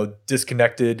feel,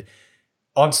 disconnected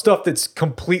on stuff that's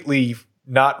completely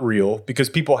not real because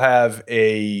people have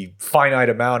a finite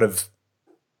amount of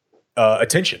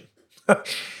attention.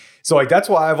 So like, that's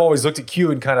why I've always looked at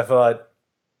Q and kind of thought,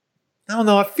 I don't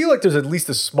know, I feel like there's at least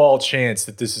a small chance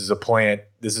that this is a plant.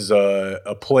 This is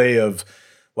a play of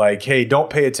Like, hey, don't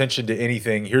pay attention to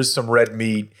anything. Here's some red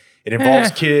meat. It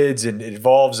involves kids and it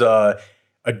involves sucking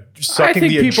I think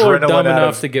the people are adrenaline dumb out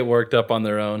enough of. to get worked up on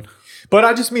their own. But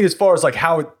I just mean as far as like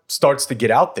how it starts to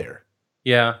get out there,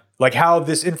 Yeah. like how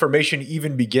this information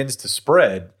even begins to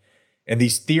spread, and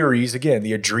these theories again,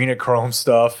 the adrenochrome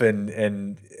stuff,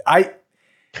 and I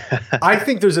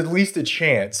think there's at least a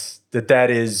chance that's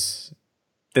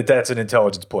an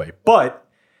intelligence play, but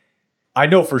I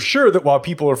know for sure that while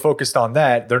people are focused on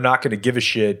that, they're not going to give a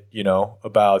shit,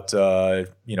 about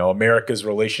America's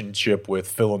relationship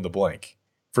with fill in the blank,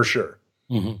 for sure.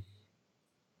 Mm-hmm.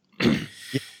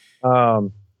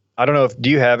 I don't know do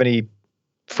you have any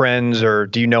friends or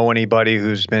do you know anybody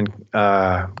who's been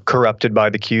corrupted by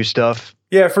the Q stuff?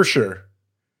 Yeah, for sure.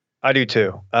 I do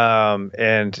too.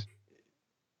 And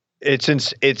it's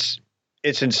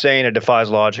insane. It defies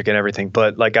logic and everything.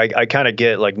 But like, I kind of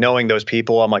get like knowing those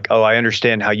people. I'm like, oh, I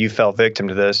understand how you fell victim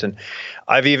to this. And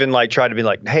I've even like tried to be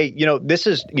like, hey, this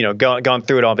is, gone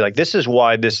through it all. I'll be like, this is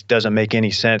why this doesn't make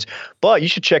any sense. But you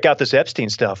should check out this Epstein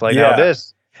stuff. Like, Yeah. no,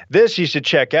 this you should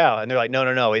check out. And they're like,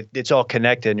 no, it's all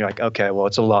connected. And you're like, okay, well,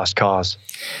 it's a lost cause.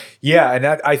 Yeah, and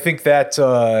I think that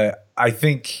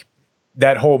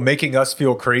that whole making us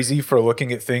feel crazy for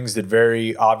looking at things that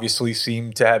very obviously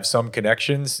seem to have some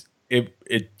connections.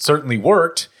 It certainly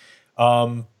worked.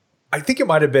 I think it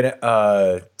might have been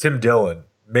Tim Dillon,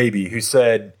 maybe, who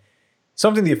said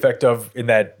something to the effect of, in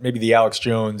that maybe the Alex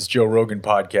Jones, Joe Rogan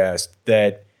podcast,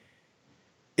 that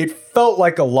it felt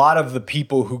like a lot of the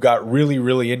people who got really,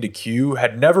 really into Q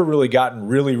had never really gotten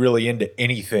really, really into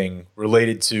anything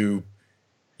related to,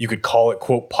 you could call it,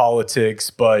 quote, politics,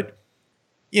 but,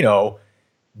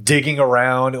 digging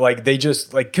around. Like, they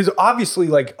just, like, because obviously,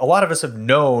 like, a lot of us have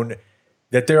known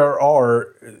that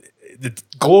the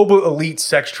global elite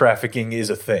sex trafficking is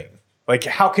a thing. Like,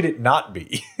 how could it not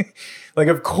be? Like,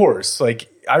 of course.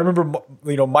 Like, I remember,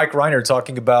 Mike Reiner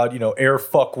talking about, Air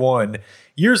Fuck One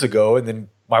years ago, and then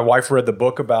my wife read the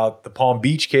book about the Palm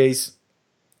Beach case.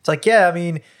 It's like, yeah, I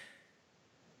mean,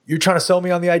 you're trying to sell me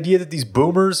on the idea that these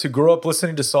boomers who grew up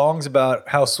listening to songs about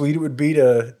how sweet it would be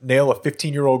to nail a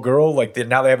 15-year-old girl, like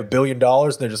now they have $1 billion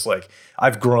and they're just like,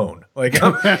 I've grown. Like,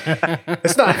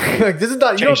 it's not like, this is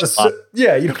not, you don't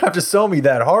have to sell me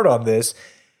that hard on this.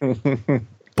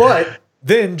 But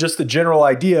then just the general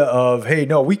idea of, hey,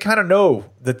 no, we kind of know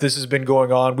that this has been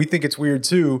going on. We think it's weird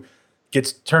too,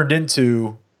 gets turned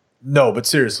into, no, but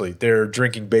seriously, they're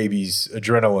drinking babies'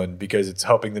 adrenaline because it's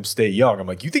helping them stay young. I'm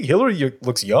like, you think Hillary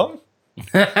looks young?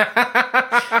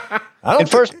 And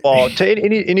first of all, to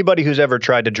anybody who's ever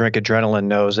tried to drink adrenaline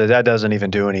knows that doesn't even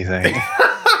do anything.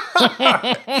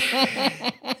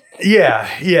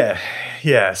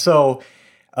 Yeah. So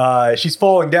she's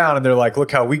falling down, and they're like, look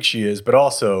how weak she is. But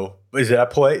also, is that a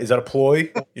play? Is that a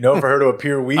ploy? For her to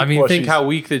appear weak? I mean, think how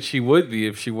weak that she would be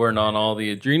if she weren't on all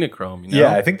the adrenochrome.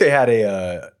 Yeah, I think they had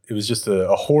it was just a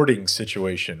hoarding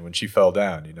situation when she fell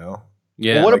down,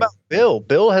 Yeah. Well, what about Bill?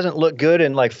 Bill hasn't looked good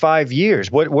in like 5 years.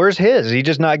 Where's his? Is he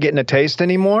just not getting a taste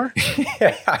anymore?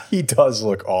 Yeah, he does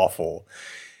look awful.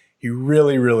 He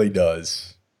really, really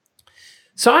does.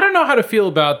 So I don't know how to feel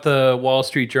about the Wall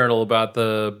Street Journal about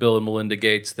the Bill and Melinda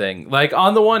Gates thing. Like,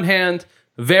 on the one hand,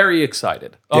 very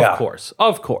excited, of course,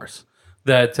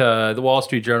 that the Wall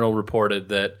Street Journal reported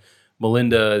that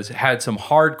Melinda has had some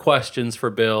hard questions for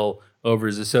Bill over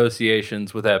his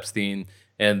associations with Epstein,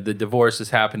 and the divorce is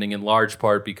happening in large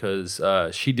part because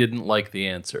she didn't like the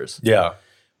answers. Yeah.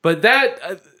 But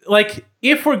that,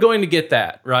 if we're going to get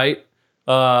that, right,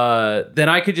 then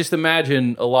I could just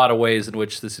imagine a lot of ways in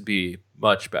which this would be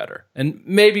much better. And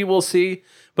maybe we'll see.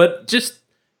 But just,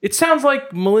 it sounds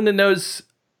like Melinda knows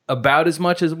about as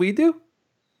much as we do.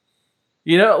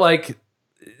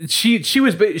 She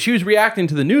was reacting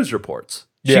to the news reports.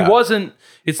 Yeah. She wasn't.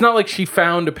 It's not like she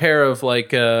found a pair of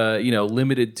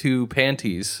limited 2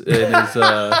 panties in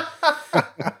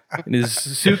his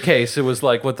suitcase. It was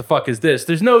like, what the fuck is this?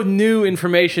 There's no new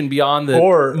information beyond that.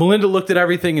 Or Melinda looked at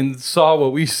everything and saw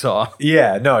what we saw.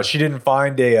 Yeah, no, she didn't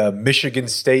find a Michigan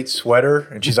State sweater,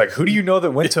 and she's like, "Who do you know that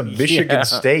went to Michigan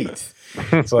State?"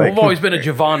 It's like, I've always been a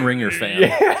Javon Ringer fan.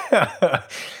 Yeah.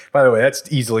 By the way, that's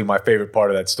easily my favorite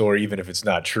part of that story, even if it's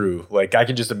not true. Like, I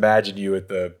can just imagine you at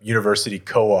the university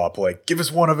co-op, like, give us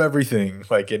one of everything,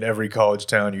 like in every college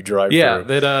town you drive Yeah,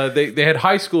 through. that they had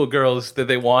high school girls that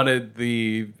they wanted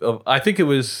I think it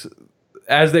was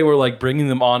as they were like bringing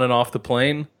them on and off the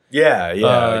plane. Yeah,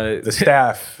 the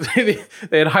staff. They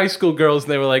had high school girls,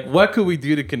 and they were like, what could we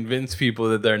do to convince people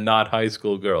that they're not high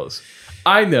school girls?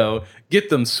 I know, get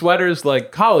them sweaters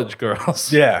like college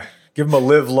girls. Yeah, give them a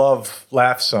live, love,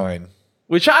 laugh sign.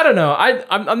 Which I don't know.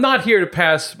 I'm not here to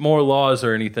pass more laws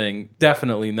or anything.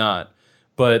 Definitely not.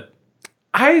 But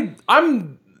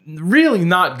I'm really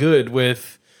not good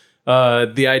with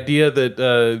the idea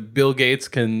that Bill Gates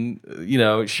can,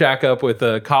 shack up with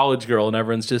a college girl and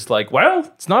everyone's just like, well,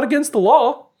 it's not against the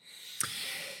law.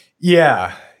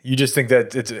 Yeah. You just think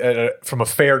that it's from a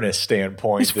fairness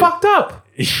standpoint. He's fucked up.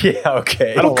 Yeah,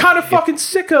 okay. What kind of fucking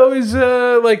sicko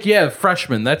is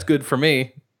freshman? That's good for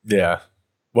me. Yeah.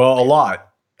 Well, a lot.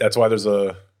 That's why there's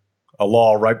a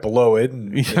law right below it.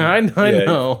 I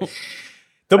know.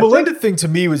 The Melinda thing to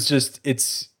me was just,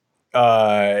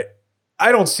 I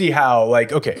don't see how,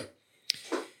 okay,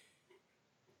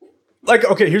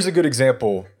 here's a good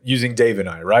example using Dave and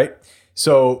I, right?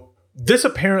 So this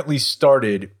apparently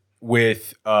started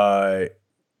with the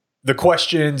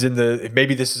questions and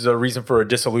maybe this is a reason for a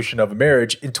dissolution of a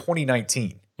marriage in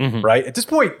 2019, right? At this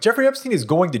point, Jeffrey Epstein is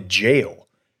going to jail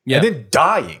and then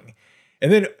dying.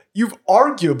 And then you've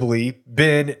arguably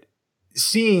been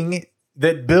seeing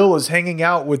that Bill is hanging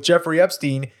out with Jeffrey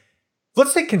Epstein,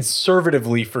 let's say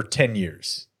conservatively, for 10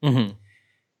 years. Mm-hmm.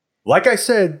 Like I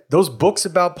said, those books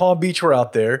about Palm Beach were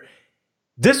out there.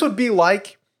 This would be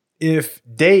like if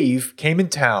Dave came in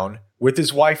town with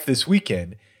his wife this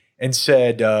weekend and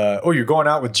said, oh, you're going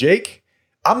out with Jake?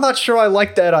 I'm not sure I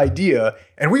like that idea.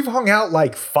 And we've hung out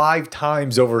like 5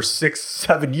 times over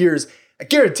 6-7 years. I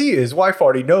guarantee you his wife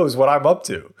already knows what I'm up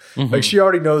to. Mm-hmm. Like she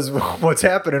already knows what's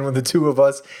happening with the two of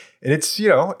us. And it's,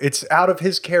 it's out of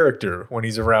his character when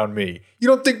he's around me. You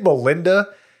don't think Melinda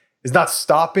is not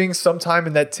stopping sometime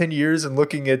in that 10 years and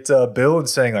looking at Bill and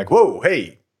saying like, whoa,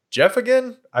 hey, Jeff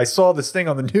again? I saw this thing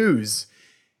on the news.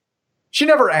 She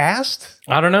never asked.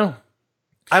 I don't know.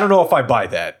 I don't know if I buy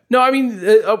that. No, I mean,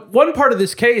 one part of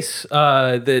this case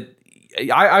that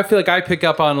I feel like I pick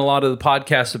up on a lot of the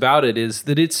podcasts about it is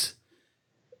that it's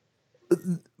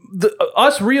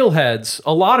us real heads.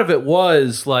 A lot of it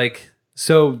was like,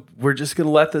 so we're just going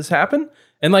to let this happen?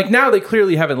 And like now they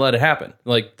clearly haven't let it happen.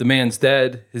 Like the man's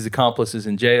dead. His accomplice is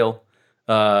in jail.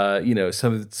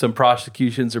 Some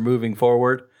prosecutions are moving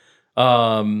forward.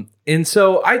 And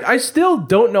so I still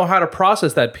don't know how to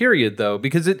process that period though,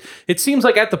 because it seems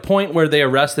like at the point where they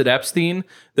arrested Epstein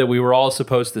that we were all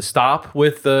supposed to stop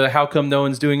with how come no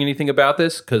one's doing anything about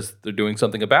this? Because they're doing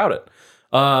something about it.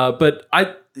 But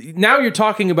now you're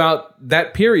talking about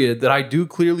that period that I do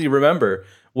clearly remember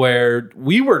where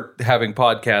we were having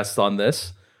podcasts on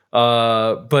this.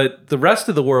 But the rest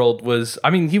of the world was, I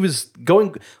mean, he was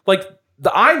going like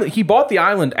the island. He bought the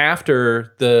island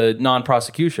after the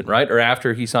non-prosecution, right? Or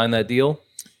after he signed that deal.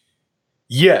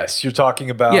 Yes, you're talking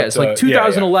about. Yeah, it's like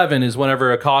 2011 is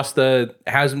whenever Acosta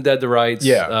has him dead to rights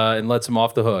and lets him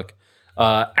off the hook.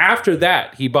 After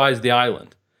that, he buys the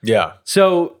island. Yeah.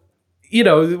 So, we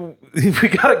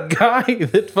got a guy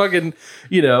that fucking,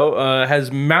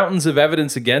 has mountains of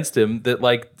evidence against him that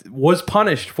like was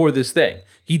punished for this thing.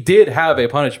 He did have a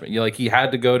punishment. He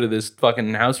had to go to this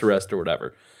fucking house arrest or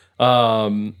whatever.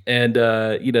 Then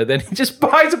he just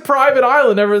buys a private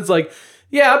island. Everyone's like,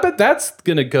 yeah, I bet that's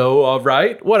going to go all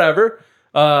right, whatever.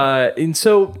 And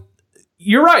so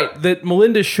you're right that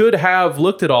Melinda should have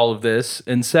looked at all of this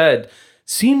and said,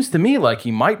 seems to me like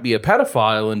he might be a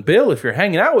pedophile. And Bill, if you're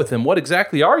hanging out with him, what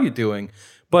exactly are you doing?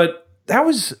 But that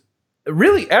was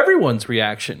really everyone's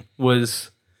reaction was,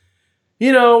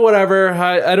 whatever.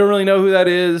 I don't really know who that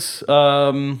is.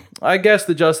 I guess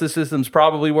the justice system's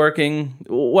probably working.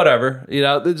 Whatever.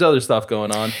 There's other stuff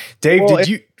going on. Dave,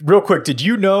 did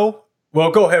you know?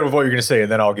 Well, go ahead with what you're going to say,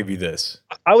 and then I'll give you this.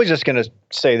 I was just going to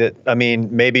say that, I mean,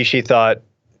 maybe she thought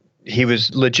he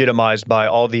was legitimized by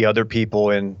all the other people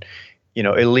in,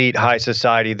 elite high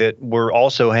society that were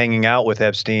also hanging out with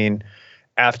Epstein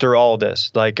after all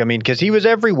this. Like, I mean, because he was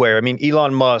everywhere. I mean,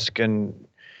 Elon Musk and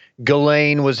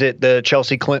Ghislaine was at the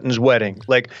Chelsea Clinton's wedding.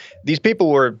 Like, these people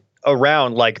were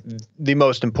around like the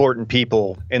most important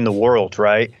people in the world,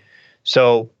 right?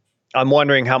 So I'm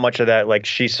wondering how much of that like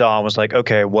she saw and was like,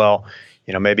 okay, well,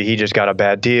 maybe he just got a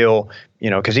bad deal,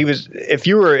 because he was. If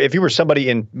you were somebody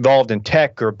involved in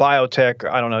tech or biotech,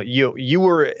 or, I don't know, you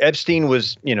were Epstein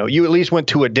was, you at least went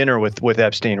to a dinner with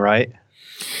Epstein, right?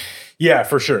 Yeah,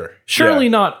 for sure. Surely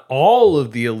not all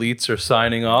of the elites are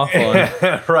signing off on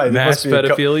right, mass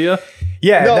pedophilia.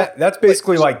 Yeah, no, that's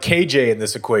basically like KJ in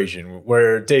this equation,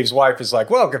 where Dave's wife is like,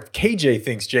 well, if KJ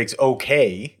thinks Jake's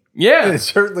okay. Yeah,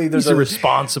 certainly he's a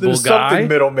responsible there's guy. Something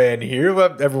middleman here.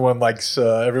 Everyone likes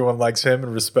him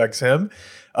and respects him.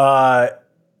 I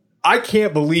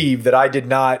can't believe that I did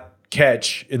not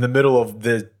catch in the middle of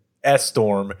the S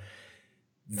storm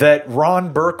that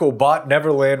Ron Burkle bought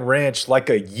Neverland Ranch like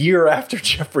a year after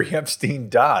Jeffrey Epstein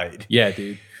died. Yeah,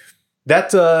 dude.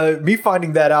 That me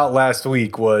finding that out last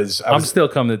week was I'm still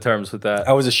coming to terms with that.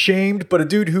 I was ashamed, but a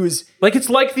dude who is Like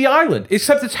it's like The Island,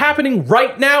 except it's happening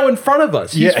right now in front of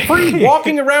us. He's free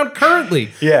walking around currently.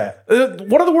 Yeah.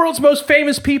 One of the world's most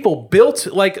famous people built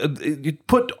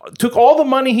took all the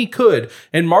money he could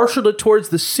and marshaled it towards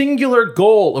the singular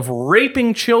goal of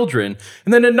raping children.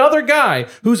 And then another guy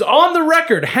who's on the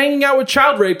record hanging out with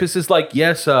child rapists is like,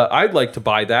 yes, I'd like to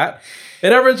buy that.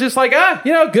 And everyone's just like,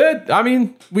 good. I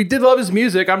mean, we did love his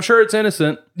music. I'm sure it's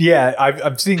innocent. Yeah,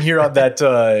 I'm seeing here on that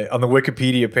on the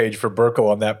Wikipedia page for Burkle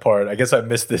on that part. I guess I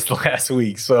missed this last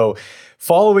week. So,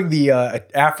 following the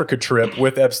Africa trip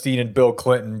with Epstein and Bill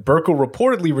Clinton, Burkle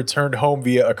reportedly returned home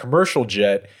via a commercial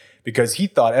jet because he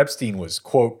thought Epstein was,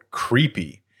 quote,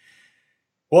 creepy.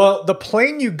 Well, the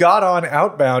plane you got on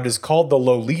outbound is called the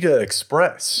Lolita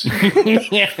Express.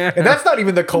 And that's not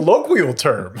even the colloquial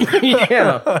term.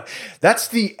 Yeah. That's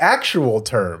the actual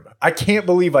term. I can't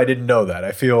believe I didn't know that.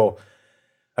 I feel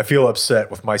upset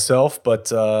with myself,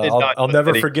 but I'll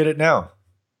never forget it now.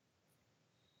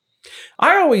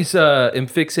 I always am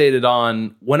fixated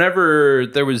on whenever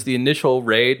there was the initial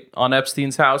raid on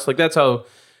Epstein's house. Like that's how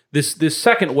this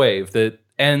second wave that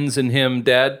ends in him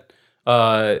dead,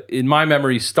 in my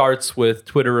memory, starts with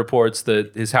Twitter reports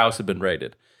that his house had been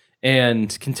raided.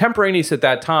 And contemporaneous at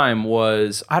that time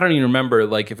was, I don't even remember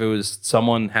like if it was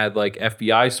someone had like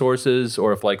FBI sources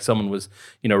or if like someone was,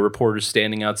 reporters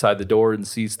standing outside the door and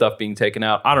see stuff being taken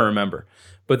out. I don't remember.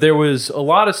 But there was a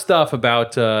lot of stuff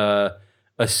about a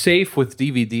safe with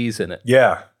DVDs in it.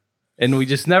 Yeah. And we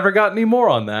just never got any more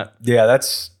on that. Yeah,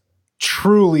 that's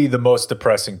truly the most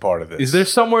depressing part of this. Is there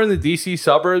somewhere in the DC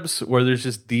suburbs where there's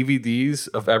just DVDs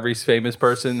of every famous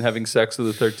person having sex with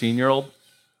a 13-year-old?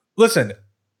 Listen,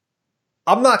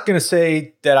 I'm not going to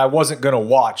say that I wasn't going to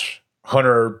watch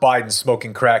Hunter Biden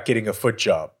smoking crack getting a foot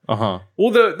job. Uh-huh.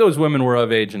 Well, those women were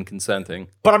of age and consenting.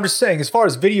 But I'm just saying, as far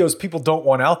as videos people don't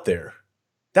want out there,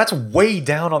 that's way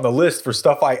down on the list for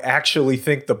stuff I actually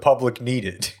think the public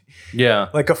needed. Yeah.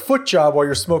 Like a foot job while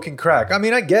you're smoking crack. I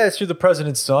mean, I guess you're the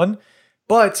president's son,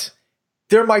 but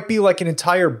there might be like an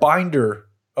entire binder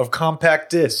of compact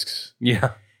discs.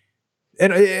 Yeah.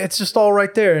 And it's just all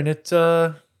right there. And it,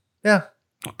 yeah.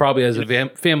 Probably has a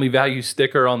family value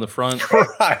sticker on the front.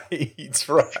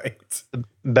 Right.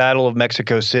 Battle of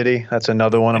Mexico City. That's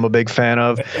another one I'm a big fan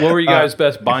of. What were you guys'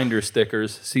 best binder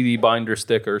stickers? CD binder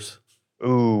stickers.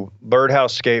 Ooh,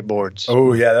 Birdhouse skateboards.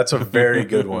 Oh, yeah. That's a very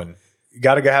good one. You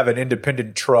got to have an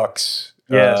Independent Trucks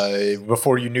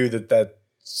before you knew that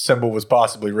symbol was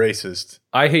possibly racist.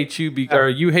 I hate you or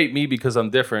you hate me because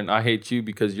I'm different. I hate you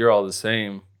because you're all the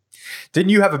same. Didn't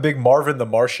you have a big Marvin the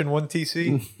Martian one,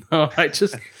 TC? No, I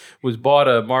just was bought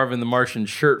a Marvin the Martian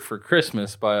shirt for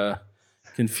Christmas by a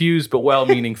confused but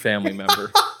well-meaning family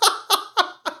member.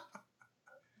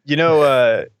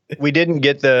 We didn't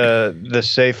get the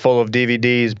safe full of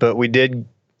DVDs, but we did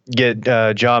get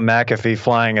John McAfee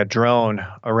flying a drone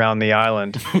around the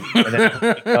island.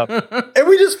 And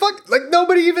we just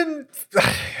nobody even...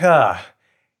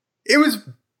 it was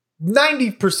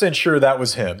 90% sure that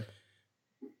was him.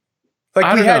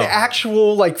 Like we had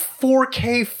actual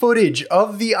 4K footage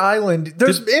of the island.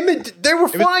 There's image. They were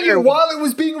flying it while it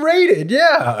was being raided.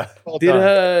 Yeah.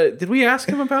 Did we ask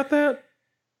him about that?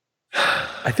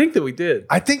 I think that we did.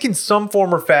 I think in some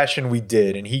form or fashion we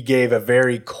did, and he gave a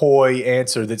very coy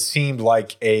answer that seemed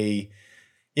like a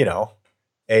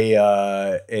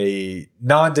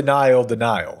non-denial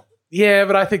denial. Yeah,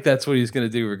 but I think that's what he's going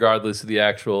to do regardless of the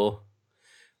actual...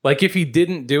 Like, if he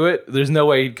didn't do it, there's no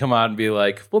way he'd come out and be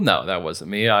like, well, no, that wasn't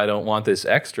me. I don't want this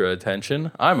extra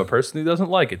attention. I'm a person who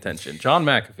doesn't like attention. John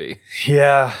McAfee.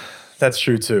 Yeah, that's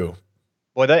true, too.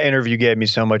 Boy, that interview gave me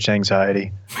so much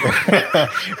anxiety.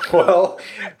 Well,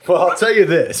 I'll tell you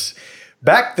this.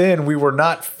 Back then, we were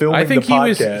not filming the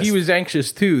podcast. he was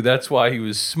anxious, too. That's why he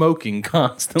was smoking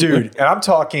constantly. Dude, and I'm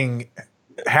talking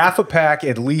half a pack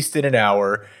at least in an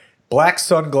hour, black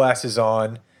sunglasses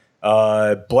on,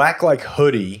 black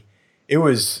hoodie. It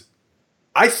was,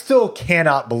 I still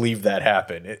cannot believe that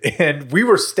happened. And we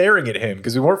were staring at him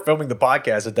because we weren't filming the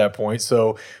podcast at that point.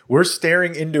 So we're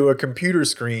staring into a computer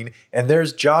screen and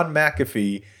there's John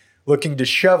McAfee looking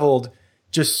disheveled,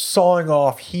 just sawing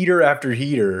off heater after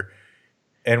heater.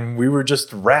 And we were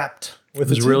just wrapped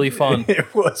with it. Was really fun.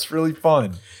 It was really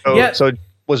fun. So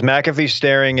was McAfee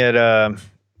staring at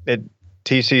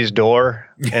TC's door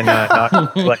and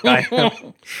not like I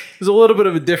am? There's a little bit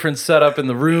of a different setup in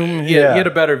the room. He had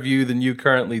a better view than you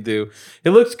currently do. It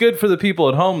looks good for the people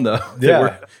at home, though. That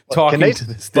we're talking to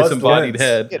this disembodied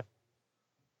head.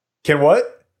 Can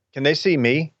what? Can they see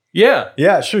me? Yeah.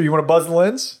 Yeah, sure. You want to buzz the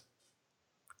lens?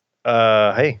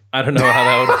 Hey. I don't know how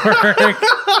that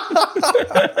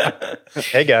would work.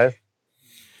 Hey, guys.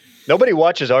 Nobody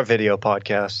watches our video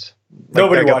podcasts.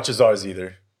 Nobody watches ours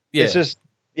either. Yeah. It's just,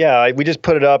 we just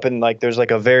put it up and like there's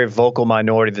like a very vocal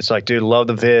minority that's like, dude, love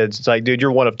the vids. It's like, dude,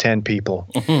 you're one of 10 people.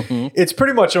 It's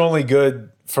pretty much only good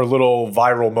for little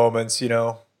viral moments, you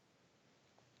know?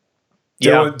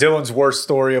 Dylan's worst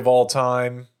story of all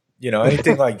time. You know,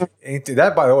 anything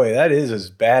that, by the way, that is as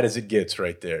bad as it gets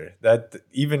right there. That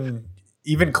even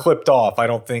clipped off, I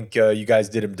don't think you guys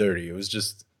did him dirty. It was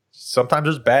just sometimes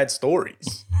there's bad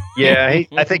stories. Yeah,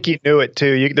 I think he knew it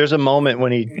too. There's a moment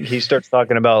when he starts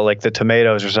talking about like the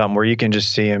tomatoes or something where you can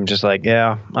just see him just like,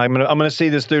 yeah, I'm gonna see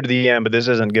this through to the end, but this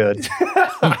isn't good.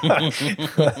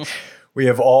 We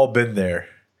have all been there.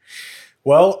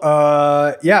 Well,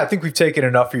 I think we've taken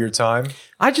enough of your time.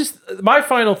 My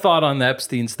final thought on the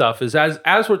Epstein stuff is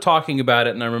as we're talking about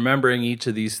it and I'm remembering each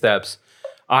of these steps,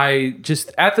 I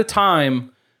just at the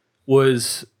time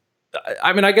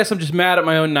I guess I'm just mad at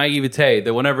my own naivete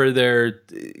that whenever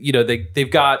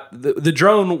they've got the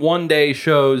drone one day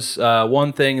shows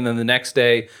one thing and then the next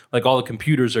day, like all the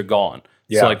computers are gone.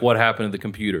 Yeah. So like what happened to the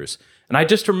computers? And I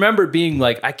just remember being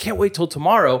like, I can't wait till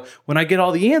tomorrow when I get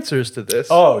all the answers to this.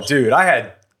 Oh, dude, I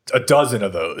had a dozen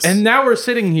of those. And now we're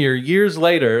sitting here years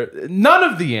later, none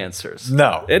of the answers.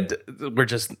 No. We're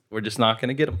just not going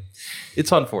to get them.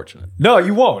 It's unfortunate. No,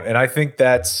 you won't. And I think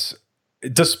that's,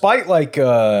 despite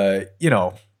this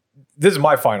is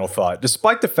my final thought.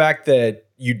 Despite the fact that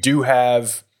you do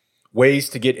have ways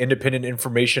to get independent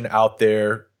information out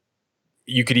there,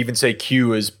 you could even say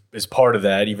Q is part of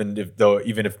that, even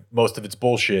if most of it's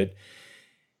bullshit.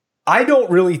 I don't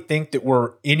really think that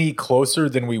we're any closer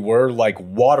than we were like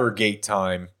Watergate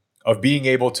time of being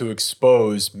able to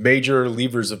expose major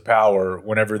levers of power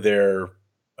whenever they're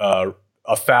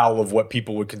afoul of what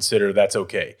people would consider that's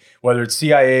okay. Whether it's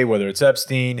CIA, whether it's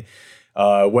Epstein,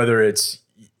 whether it's,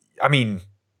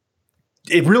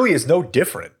 it really is no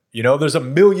different. You know, there's a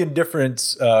million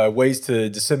different ways to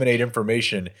disseminate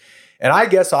information. And I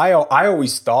guess I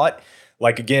always thought,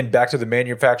 like, again, back to the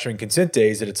manufacturing consent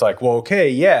days, that it's like, well, okay,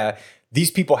 yeah,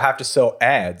 these people have to sell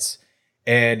ads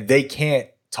and they can't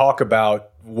talk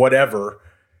about whatever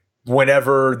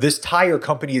whenever this tire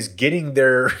company is getting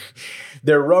their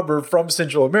rubber from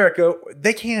Central America.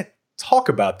 They can't talk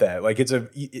about that. Like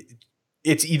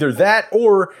it's either that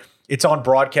or it's on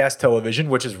broadcast television,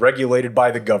 which is regulated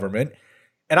by the government.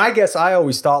 And I guess I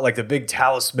always thought like the big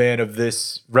talisman of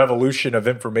this revolution of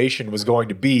information was going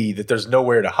to be that there's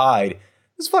nowhere to hide.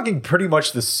 There's fucking pretty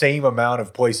much the same amount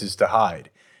of places to hide.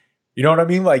 You know what I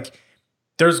mean? Like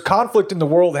there's conflict in the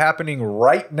world happening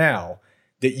right now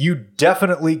that you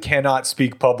definitely cannot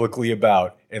speak publicly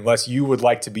about unless you would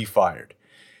like to be fired.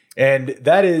 And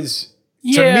that is,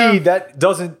 to me,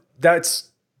 that's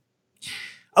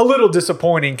a little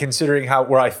disappointing considering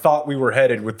where I thought we were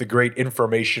headed with the great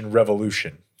information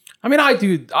revolution. I mean,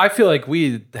 I feel like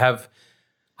we have,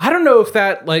 I don't know if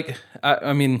that, like,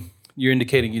 you're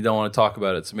indicating you don't want to talk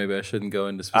about it, so maybe I shouldn't go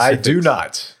into specifics. I do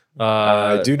not.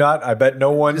 I do not. I bet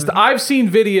no one. I've seen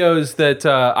videos that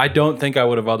I don't think I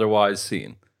would have otherwise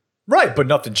seen. Right, but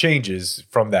nothing changes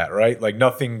from that, right? Like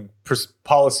nothing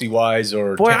policy-wise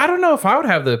or... Boy, I don't know if I would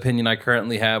have the opinion I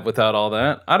currently have without all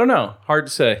that. I don't know. Hard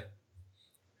to say.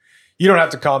 You don't have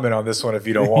to comment on this one if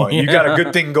you don't want. You got a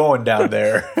good thing going down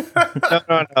there.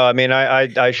 No. I mean,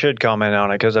 I should comment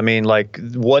on it because, I mean, like,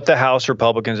 what the House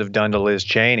Republicans have done to Liz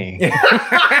Cheney.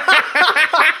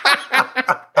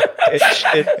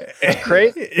 It's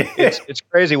crazy. It's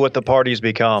crazy what the party's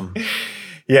become.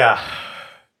 Yeah.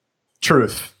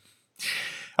 Truth.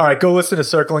 All right, go listen to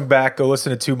Circling Back. Go listen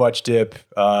to Too Much Dip.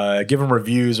 Give them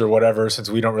reviews or whatever, since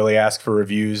we don't really ask for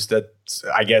reviews. That's,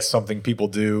 I guess, something people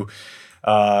do.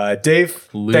 Dave,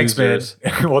 Losers.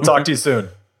 Thanks, man. We'll talk to you soon.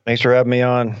 Thanks for having me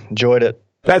on. Enjoyed it.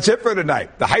 That's it for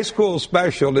tonight. The high school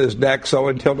special is next, so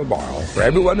until tomorrow, for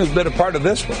everyone who's been a part of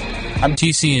this one, I'm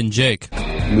TC and Jake.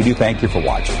 We do thank you for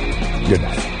watching. Good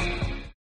night.